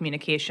crown jewel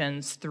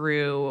communications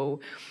through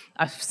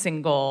a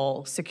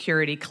single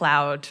security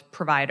cloud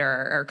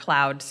provider or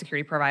cloud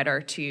security provider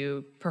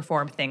to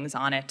perform things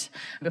on it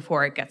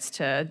before it gets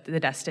to the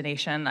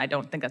destination. I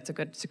don't think that's a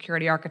good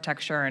security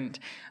architecture, and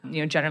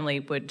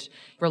generally would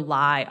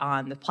rely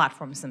on the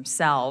platforms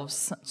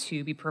themselves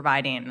to be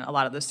providing a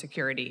lot of the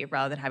security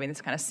rather than having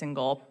this kind of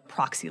single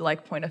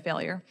proxy-like point of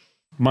failure.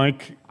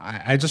 Mike?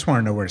 I just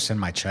want to know where to send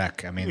my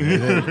check. I mean,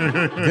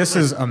 this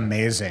is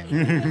amazing.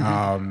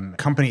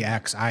 Company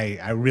X,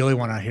 I really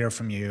want to hear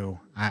from you.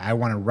 I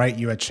want to write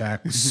you a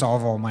check,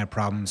 solve all my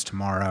problems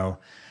tomorrow.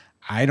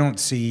 I don't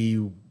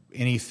see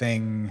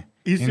anything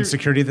in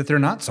security that they're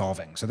not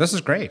solving. So this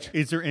is great.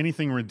 Is there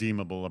anything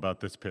redeemable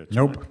about this pitch?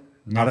 Nope,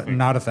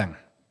 not a thing.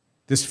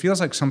 This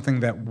feels like something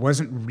that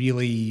wasn't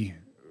really,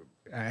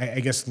 I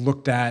guess,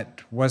 looked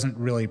at, wasn't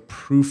really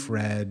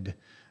proofread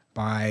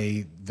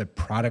by the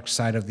product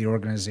side of the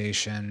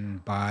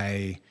organization,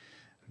 by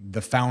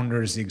the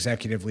founders, the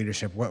executive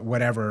leadership,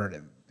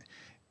 whatever.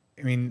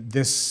 I mean,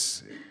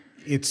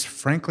 it's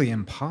frankly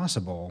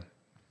impossible.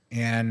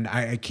 And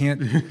I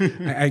can't,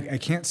 I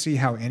can't see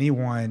how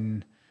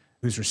anyone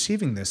who's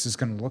receiving this is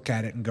going to look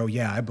at it and go,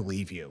 yeah, I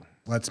believe you.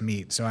 Let's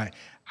meet. So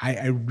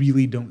I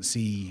really don't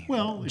see,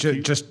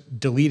 just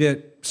delete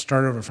it,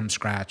 start over from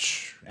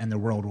scratch, and the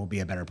world will be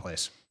a better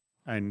place.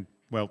 And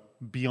well,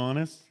 be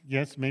honest,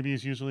 yes, maybe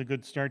is usually a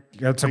good start.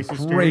 That's a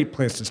great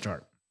place to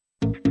start.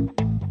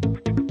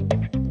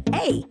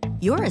 Hey,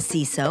 you're a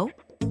CISO.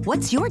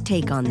 What's your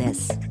take on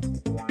this?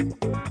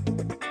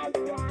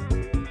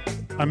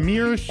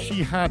 Amir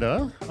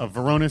Shihada of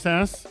Varonis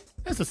asks,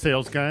 as a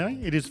sales guy,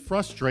 it is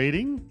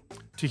frustrating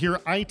to hear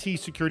IT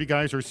security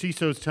guys or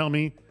CISOs tell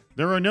me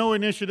there are no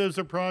initiatives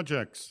or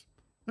projects.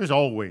 There's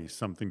always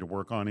something to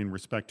work on in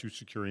respect to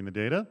securing the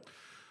data.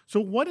 So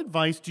what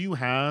advice do you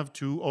have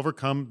to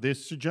overcome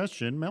this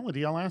suggestion?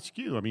 Melody, I'll ask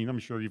you. I mean, I'm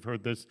sure you've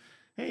heard this.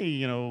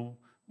 Hey,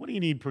 what do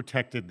you need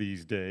protected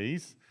these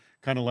days?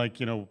 Kind of like,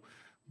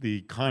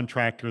 the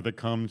contractor that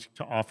comes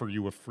to offer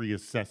you a free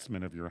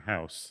assessment of your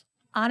house.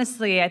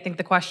 Honestly, I think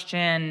the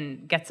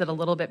question gets it a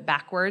little bit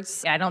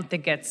backwards. I don't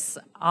think it's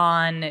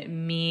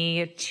on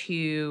me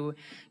to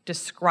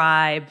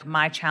describe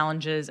my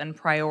challenges and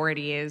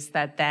priorities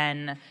that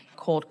then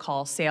cold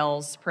call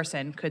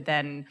salesperson could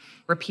then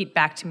repeat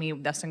back to me,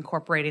 thus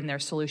incorporating their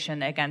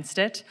solution against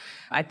it.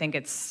 I think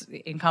it's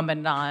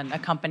incumbent on a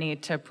company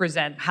to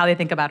present how they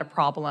think about a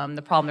problem,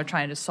 the problem they're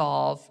trying to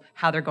solve,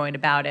 how they're going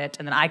about it,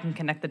 and then I can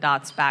connect the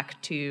dots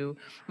back to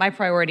my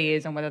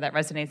priorities and whether that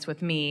resonates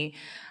with me.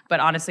 But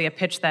honestly, a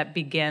pitch that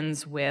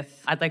begins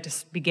with, I'd like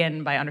to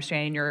begin by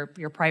understanding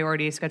your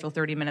priorities, schedule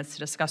 30 minutes to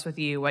discuss with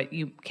you what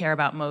you care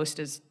about most,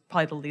 is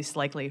probably the least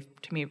likely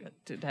to me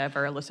to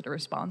ever elicit a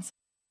response.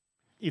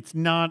 It's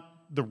not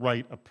the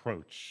right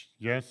approach.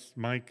 Yes,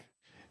 Mike?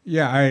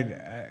 Yeah,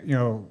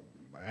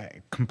 I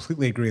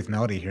completely agree with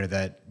Melody here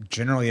that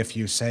generally if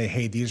you say,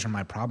 hey, these are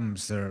my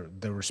problems, the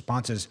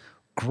response is,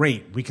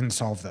 great, we can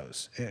solve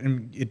those.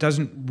 And it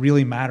doesn't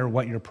really matter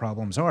what your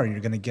problems are, you're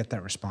going to get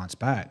that response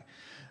back.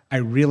 I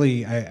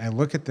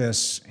look at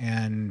this,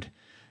 and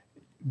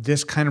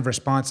this kind of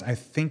response, I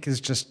think,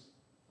 is just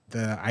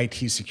the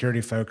IT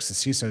security folks, the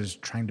CISOs,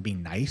 trying to be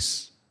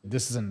nice.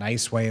 This is a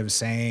nice way of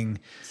saying,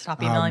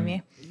 stop emailing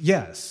me.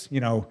 Yes,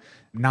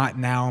 not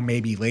now,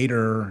 maybe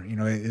later.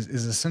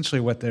 Is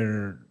essentially what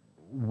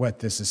what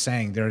this is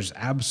saying. There's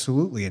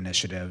absolutely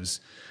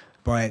initiatives,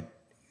 but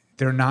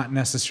they're not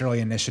necessarily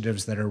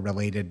initiatives that are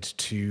related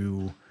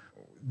to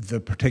the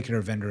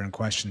particular vendor in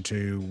question,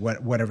 to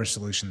whatever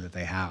solution that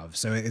they have.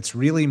 So it's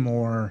really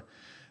more,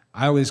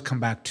 I always come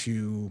back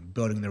to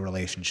building the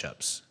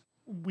relationships.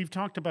 We've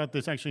talked about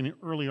this actually in an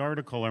early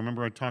article. I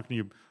remember talking to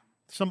you.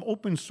 Some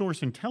open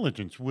source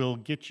intelligence will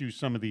get you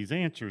some of these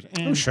answers.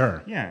 And oh,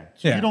 sure. Yeah.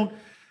 So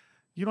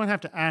you don't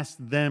have to ask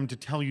them to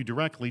tell you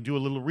directly. Do a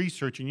little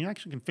research, and you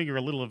actually can figure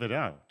a little of it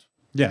out.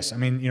 Yes, I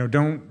mean,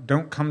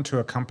 don't come to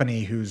a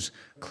company who's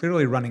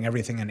clearly running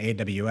everything in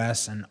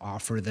AWS and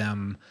offer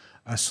them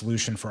a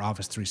solution for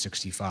Office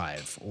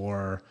 365,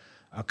 or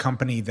a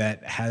company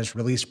that has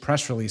released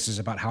press releases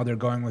about how they're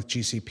going with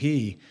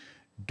GCP.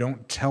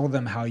 Don't tell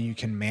them how you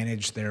can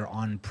manage their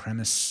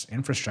on-premise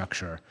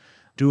infrastructure.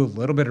 Do a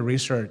little bit of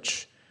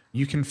research.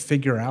 You can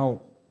figure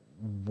out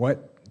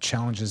what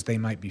challenges they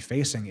might be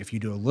facing if you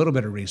do a little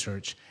bit of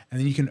research, and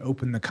then you can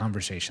open the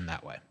conversation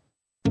that way.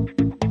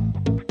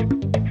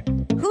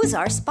 Who's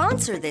our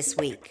sponsor this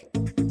week?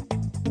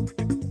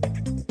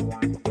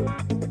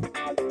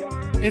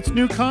 It's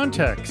New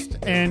Context,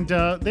 and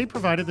they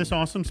provided this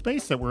awesome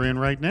space that we're in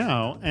right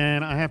now,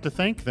 and I have to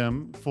thank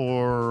them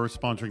for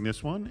sponsoring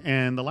this one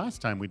and the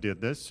last time we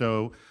did this.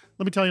 So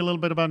let me tell you a little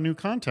bit about New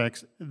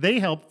Context. They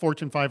help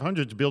Fortune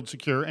 500s build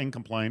secure and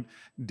compliant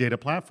data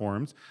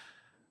platforms.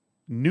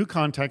 New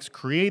Context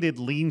created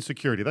Lean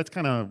Security. That's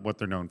kind of what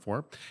they're known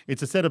for.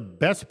 It's a set of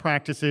best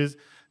practices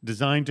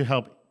designed to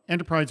help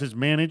enterprises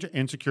manage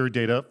and secure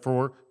data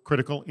for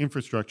critical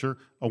infrastructure.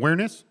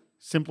 Awareness,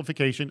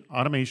 simplification,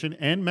 automation,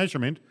 and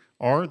measurement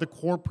are the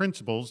core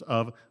principles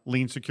of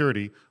Lean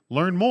Security.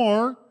 Learn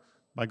more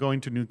by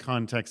going to New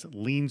Context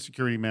Lean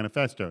Security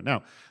Manifesto.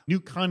 Now, New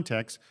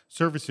Context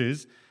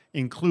services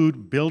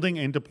include building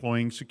and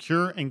deploying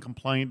secure and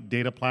compliant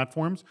data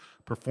platforms,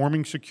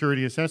 performing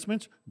security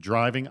assessments,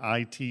 driving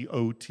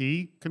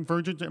IT/OT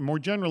convergence, and more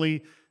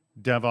generally,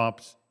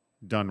 DevOps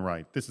done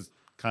right. This is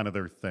kind of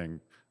their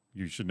thing,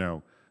 you should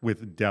know,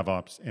 with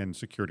DevOps and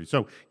security.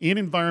 So in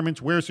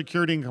environments where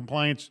security and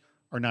compliance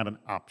are not an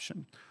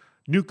option.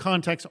 New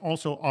Context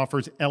also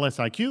offers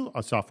LSIQ,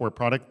 a software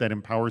product that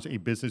empowers a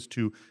business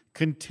to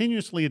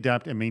continuously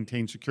adapt and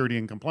maintain security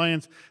and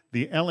compliance.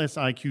 The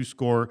LSIQ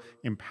score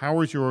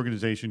empowers your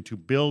organization to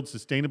build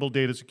sustainable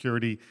data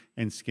security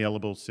and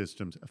scalable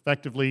systems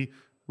effectively.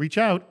 Reach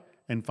out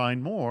and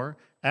find more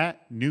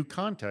at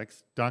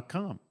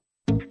newcontext.com.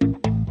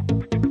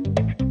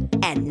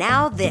 And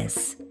now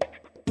this.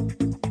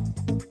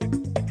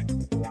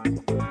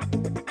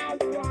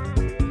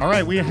 All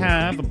right, we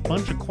have a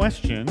bunch of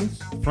questions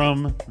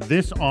from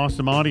this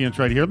awesome audience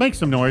right here. Make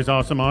some noise,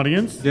 awesome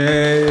audience.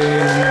 Yay!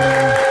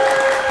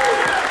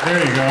 There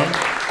you go.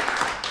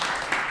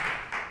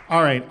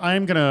 All right,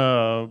 I'm going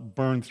to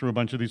burn through a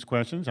bunch of these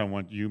questions. I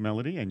want you,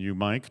 Melody, and you,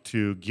 Mike,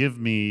 to give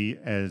me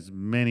as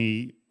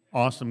many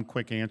awesome,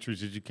 quick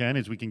answers as you can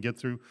as we can get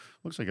through.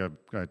 Looks like I've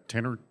got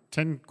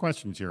 10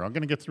 questions here. I'm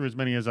going to get through as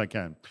many as I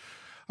can.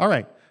 All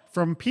right.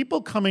 From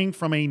people coming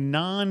from a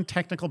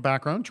non-technical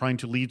background, trying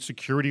to lead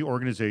security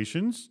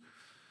organizations,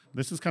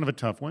 this is kind of a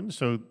tough one.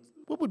 So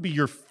what would be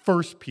your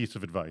first piece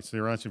of advice?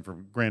 They're asking for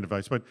grand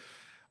advice, but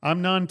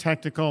I'm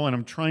non-technical and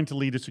I'm trying to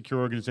lead a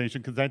secure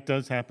organization, because that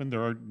does happen.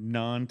 There are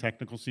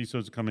non-technical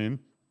CISOs come in.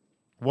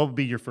 What would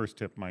be your first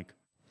tip, Mike?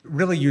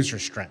 Really use your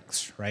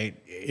strengths, right?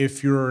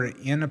 If you're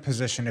in a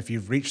position, if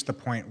you've reached the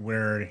point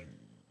where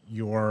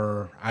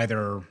you're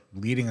either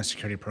leading a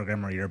security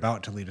program or you're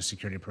about to lead a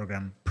security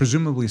program,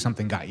 presumably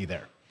something got you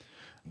there.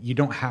 You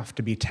don't have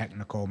to be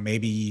technical.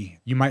 Maybe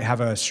you might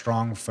have a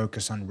strong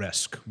focus on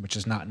risk, which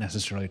is not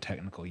necessarily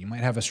technical. You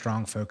might have a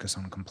strong focus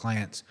on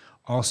compliance,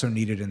 also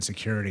needed in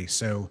security.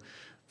 So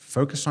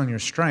focus on your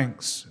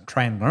strengths,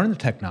 try and learn the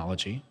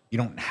technology. You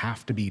don't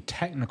have to be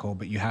technical,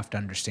 but you have to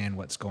understand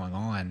what's going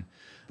on.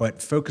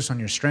 But focus on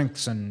your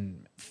strengths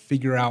and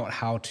figure out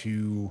how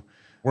to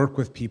work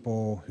with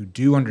people who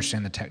do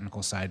understand the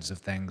technical sides of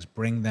things,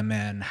 bring them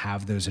in,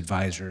 have those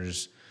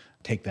advisors,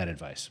 take that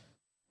advice.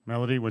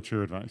 Melody, what's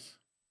your advice?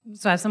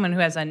 So as someone who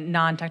has a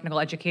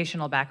non-technical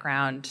educational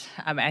background,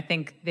 I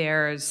think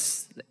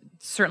there's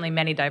certainly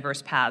many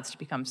diverse paths to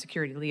become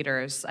security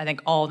leaders. I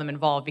think all of them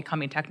involve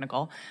becoming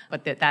technical,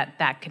 but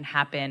that can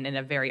happen in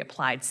a very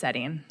applied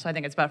setting. So I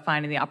think it's about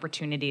finding the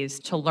opportunities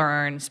to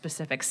learn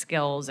specific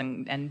skills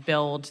and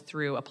build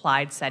through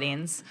applied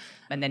settings.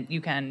 And then you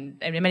can,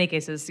 in many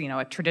cases,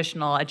 a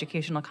traditional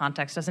educational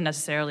context doesn't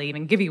necessarily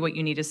even give you what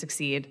you need to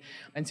succeed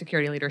in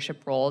security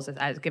leadership roles,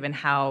 as given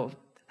how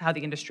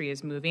the industry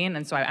is moving.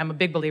 And so I'm a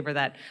big believer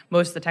that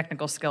most of the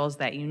technical skills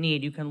that you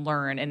need, you can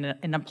learn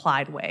in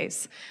applied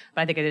ways.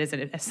 But I think it is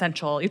an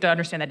essential, you have to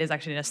understand that is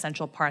actually an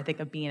essential part, I think,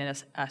 of being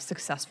a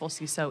successful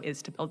CISO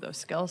is to build those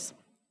skills.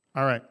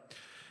 All right.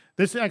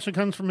 This actually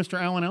comes from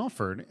Mr. Alan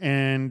Alford,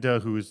 and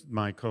who is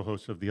my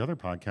co-host of the other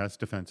podcast,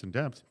 Defense in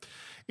Depth.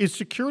 Is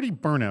security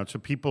burnout, so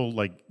people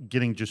like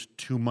getting just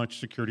too much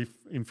security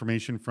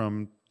information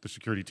from the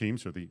security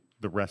teams or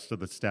the rest of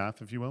the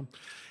staff, if you will,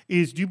 do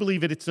you believe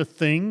that it's a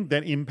thing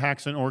that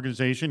impacts an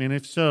organization? And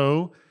if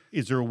so,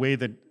 Is there a way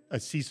that a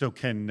CISO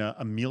can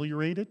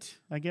ameliorate it,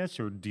 I guess,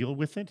 or deal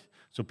with it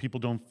so people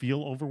don't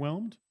feel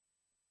overwhelmed?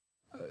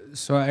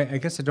 So I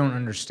guess I don't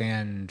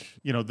understand.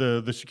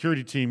 The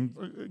security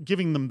team,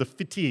 giving them the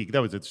fatigue,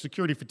 that was it,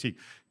 security fatigue.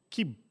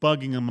 Keep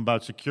bugging them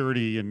about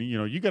security and,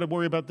 you got to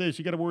worry about this,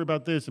 you got to worry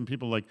about this. And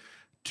people like,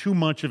 too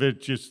much of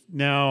it, just,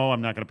 no, I'm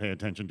not going to pay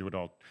attention to it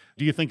all.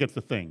 Do you think it's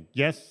the thing?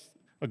 Yes,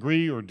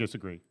 agree or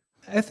disagree?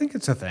 I think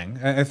it's a thing.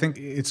 I think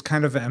it's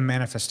kind of a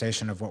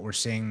manifestation of what we're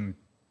seeing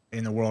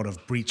in the world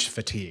of breach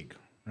fatigue,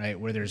 right?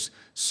 Where there's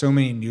so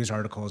many news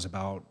articles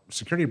about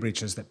security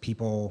breaches that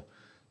people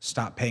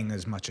stop paying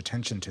as much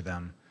attention to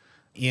them.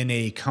 In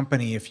a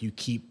company, if you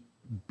keep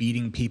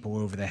beating people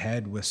over the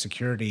head with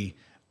security,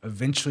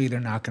 eventually they're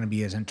not going to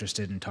be as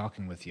interested in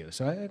talking with you.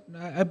 So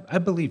I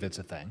believe it's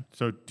a thing.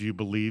 So do you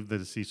believe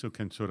that a CISO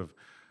can sort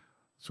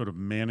of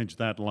manage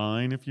that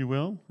line, if you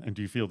will? And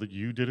do you feel that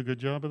you did a good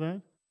job of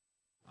that?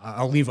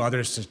 I'll leave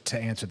others to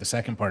answer the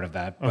second part of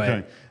that. But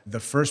Okay. The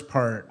first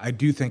part, I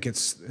do think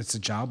it's a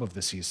job of the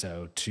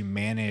CISO to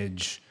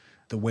manage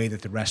the way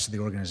that the rest of the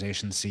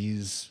organization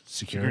sees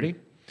security.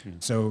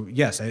 So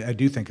yes, I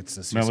do think it's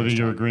the CISO's Melody,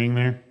 you're job. agreeing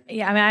there?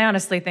 Yeah, I mean, I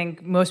honestly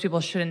think most people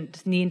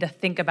shouldn't need to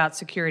think about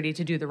security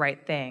to do the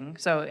right thing.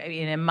 So I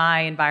mean, in my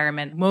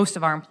environment, most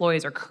of our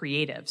employees are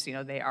creatives.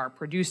 They are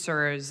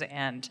producers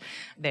and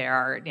they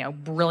are,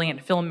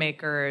 brilliant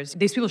filmmakers.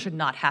 These people should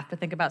not have to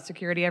think about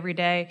security every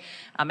day.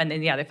 And then,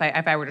 if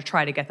I were to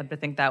try to get them to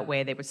think that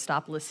way, they would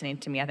stop listening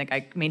to me. I think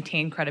I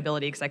maintain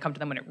credibility because I come to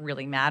them when it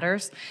really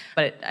matters.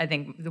 But I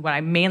think what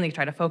I mainly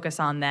try to focus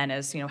on then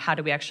is, how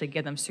do we actually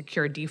give them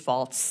secure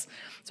defaults?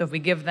 So if we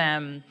give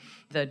them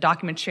the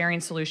document sharing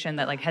solution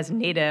that has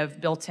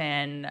native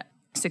built-in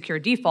secure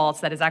defaults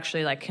that is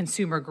actually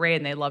consumer grade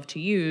and they love to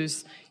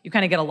use, you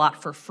kind of get a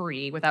lot for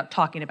free without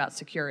talking about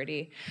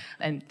security.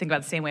 And think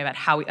about the same way about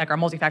how our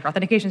multi-factor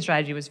authentication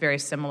strategy was very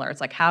similar.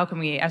 It's how can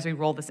we, as we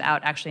roll this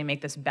out, actually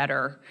make this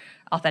better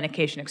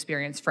authentication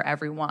experience for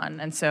everyone?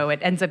 And so it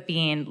ends up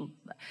being,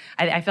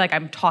 I feel like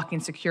I'm talking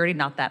security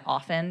not that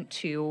often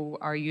to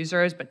our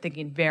users, but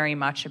thinking very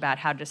much about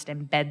how to just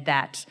embed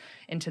that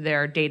into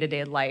their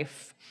day-to-day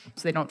life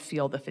so they don't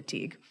feel the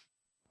fatigue.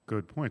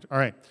 Good point. All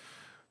right.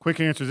 Quick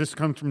answers. This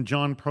comes from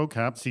John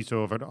Prokop,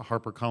 CISO of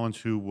HarperCollins,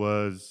 who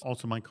was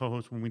also my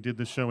co-host when we did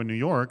this show in New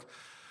York.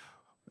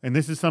 And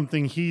this is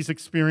something he's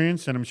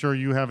experienced, and I'm sure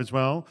you have as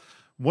well.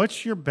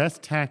 What's your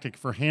best tactic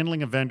for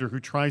handling a vendor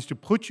who tries to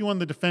put you on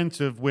the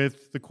defensive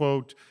with the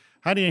quote,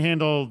 how do you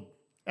handle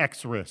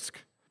X risk?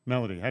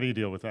 Melody, how do you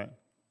deal with that?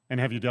 And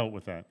have you dealt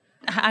with that?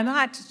 I'm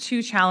not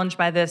too challenged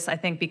by this, I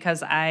think,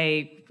 because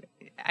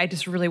I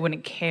just really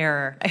wouldn't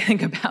care, I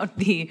think, about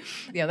the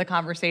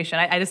conversation.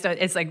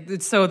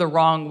 It's so the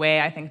wrong way,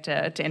 I think,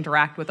 to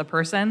interact with a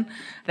person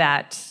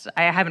that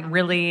I have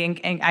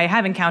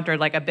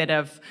encountered a bit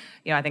of,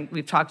 I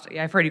think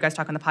I've heard you guys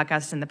talk on the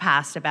podcast in the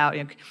past about,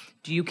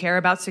 do you care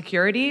about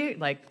security?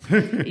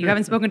 You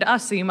haven't spoken to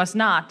us, so you must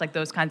not,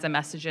 those kinds of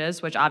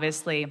messages, which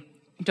obviously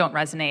don't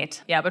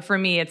resonate. Yeah, but for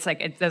me, it's I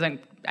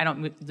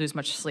don't lose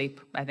much sleep,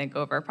 I think,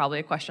 over probably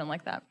a question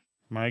like that.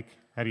 Mike,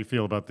 how do you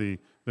feel about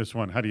this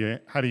one? How do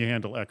you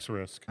handle X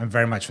risk? I'm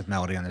very much with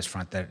Melody on this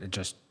front, that it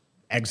just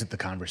exit the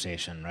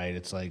conversation, right?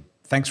 It's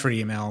thanks for the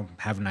email,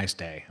 have a nice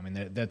day. I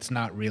mean, that's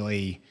not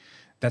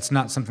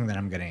something that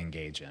I'm going to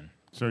engage in.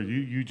 So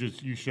you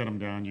shut them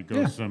down. You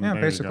go Yeah,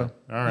 basically. All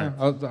right.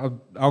 Yeah,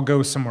 I'll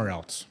go somewhere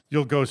else.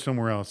 You'll go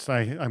somewhere else.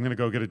 I'm going to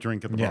go get a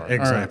drink at the bar.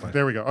 Exactly. All right,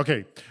 there we go.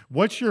 Okay.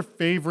 What's your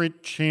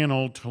favorite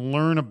channel to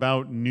learn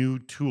about new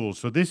tools?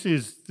 So this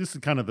is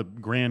kind of the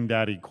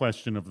granddaddy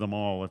question of them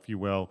all, if you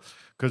will,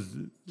 because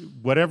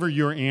whatever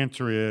your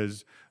answer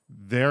is,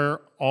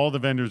 all the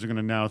vendors are going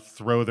to now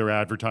throw their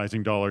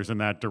advertising dollars in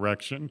that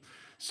direction.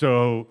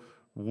 So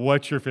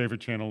what's your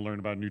favorite channel to learn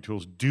about new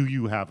tools? Do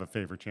you have a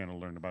favorite channel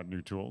to learn about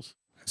new tools?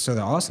 So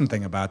the awesome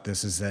thing about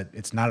this is that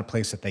it's not a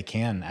place that they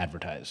can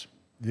advertise.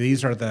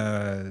 These are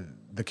the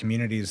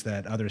communities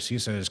that other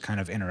CISOs kind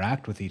of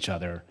interact with each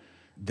other,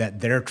 that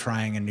they're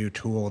trying a new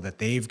tool, that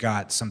they've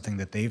got something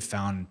that they've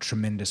found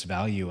tremendous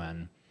value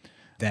in,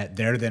 that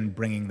they're then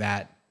bringing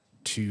that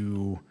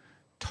to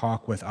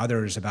talk with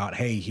others about,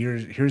 hey,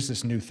 here's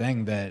this new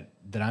thing that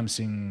I'm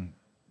seeing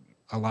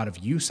a lot of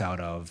use out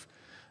of,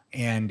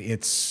 and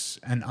it's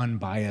an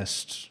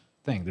unbiased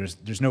thing.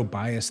 There's no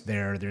bias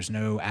there. There's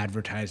no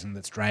advertising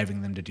that's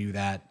driving them to do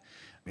that.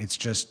 It's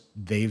just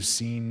they've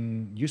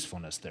seen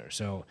usefulness there.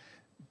 So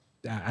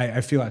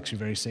I feel actually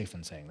very safe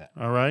in saying that.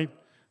 All right.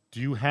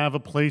 Do you have a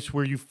place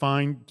where you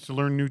find to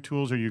learn new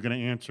tools, or are you going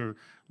to answer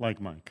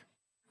like Mike?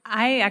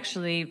 I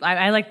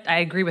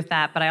agree with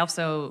that, but I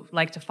also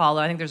like to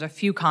follow. I think there's a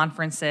few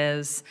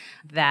conferences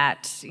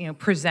that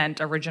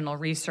present original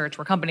research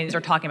where companies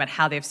are talking about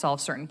how they've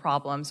solved certain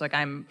problems.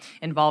 I'm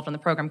involved on the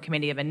program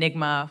committee of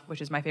Enigma,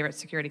 which is my favorite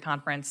security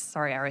conference.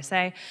 Sorry,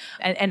 RSA.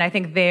 And I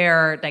think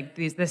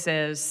this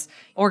is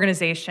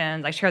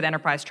organizations. I share the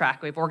enterprise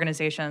track. We have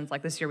organizations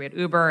like this year we had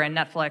Uber and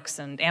Netflix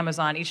and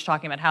Amazon, each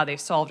talking about how they've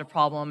solved a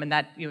problem, and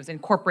that was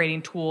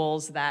incorporating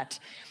tools that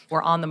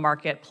were on the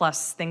market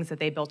plus things that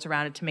they built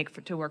around it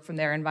to work from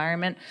their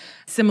environment.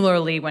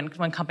 Similarly, when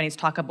companies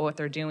talk about what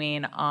they're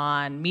doing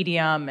on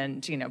Medium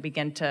and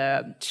begin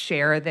to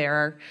share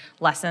their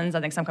lessons,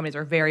 I think some companies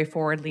are very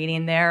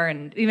forward-leaning there,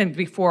 and even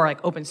before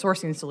like open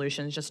sourcing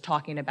solutions, just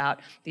talking about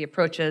the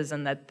approaches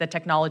and the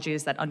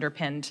technologies that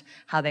underpinned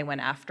how they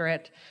went after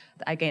it.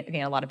 I gain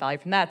a lot of value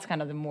from that. It's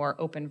kind of the more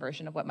open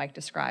version of what Mike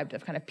described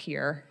of kind of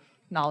peer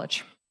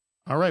knowledge.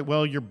 All right,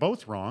 well, you're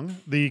both wrong.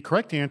 The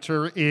correct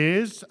answer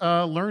is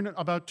learn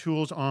about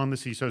tools on the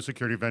CISO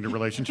Security Vendor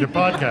Relationship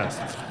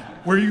podcast,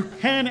 where you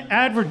can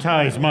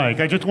advertise, Mike.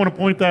 I just want to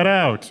point that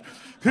out.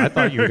 I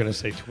thought you were going to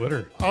say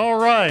Twitter. All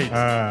right.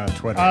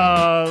 Twitter.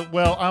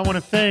 Well, I want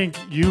to thank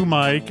you,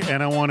 Mike,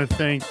 and I want to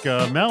thank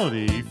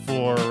Melody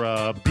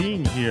for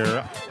being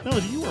here.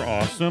 Melody, you were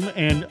awesome.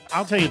 And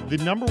I'll tell you, the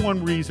number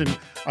one reason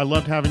I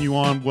loved having you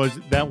on was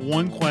that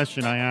one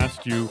question I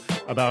asked you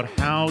about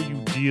how you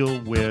deal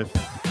with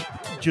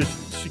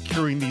just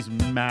securing these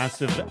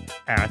massive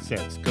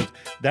assets, because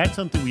that's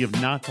something we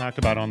have not talked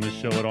about on this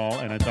show at all,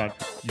 and I thought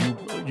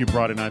you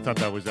brought it, and I thought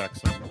that was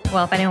excellent.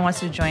 Well, if anyone wants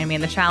to join me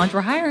in the challenge,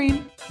 we're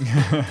hiring.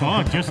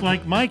 Oh, just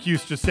like Mike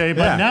used to say,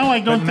 but now I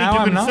don't think you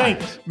can say.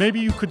 Maybe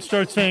you could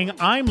start saying,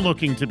 I'm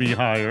looking to be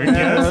hired.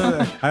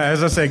 Yes.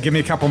 As I said, give me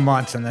a couple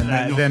months, and then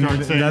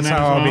that's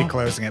how I'll be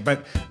closing it.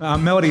 But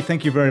Melody,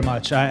 thank you very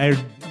much.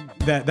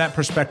 That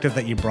perspective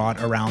that you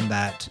brought around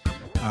that,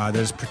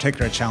 those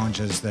particular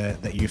challenges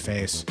that you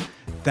face,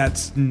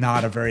 that's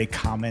not a very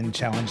common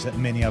challenge that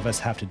many of us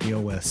have to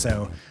deal with.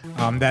 So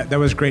that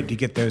was great to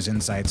get those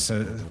insights.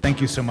 So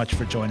thank you so much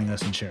for joining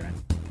us and sharing.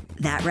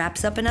 That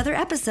wraps up another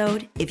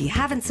episode. If you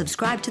haven't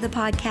subscribed to the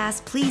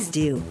podcast, please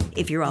do.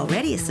 If you're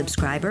already a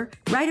subscriber,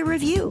 write a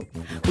review.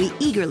 We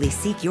eagerly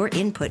seek your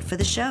input for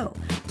the show.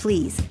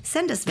 Please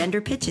send us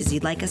vendor pitches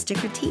you'd like us to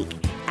critique,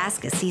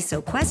 ask us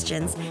CISO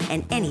questions,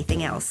 and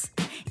anything else.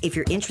 If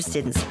you're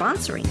interested in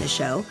sponsoring the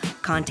show,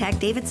 contact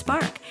David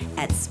Spark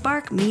at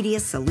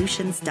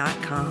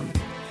sparkmediasolutions.com.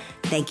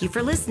 Thank you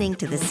for listening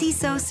to the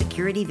CISO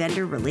Security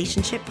Vendor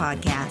Relationship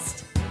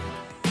Podcast.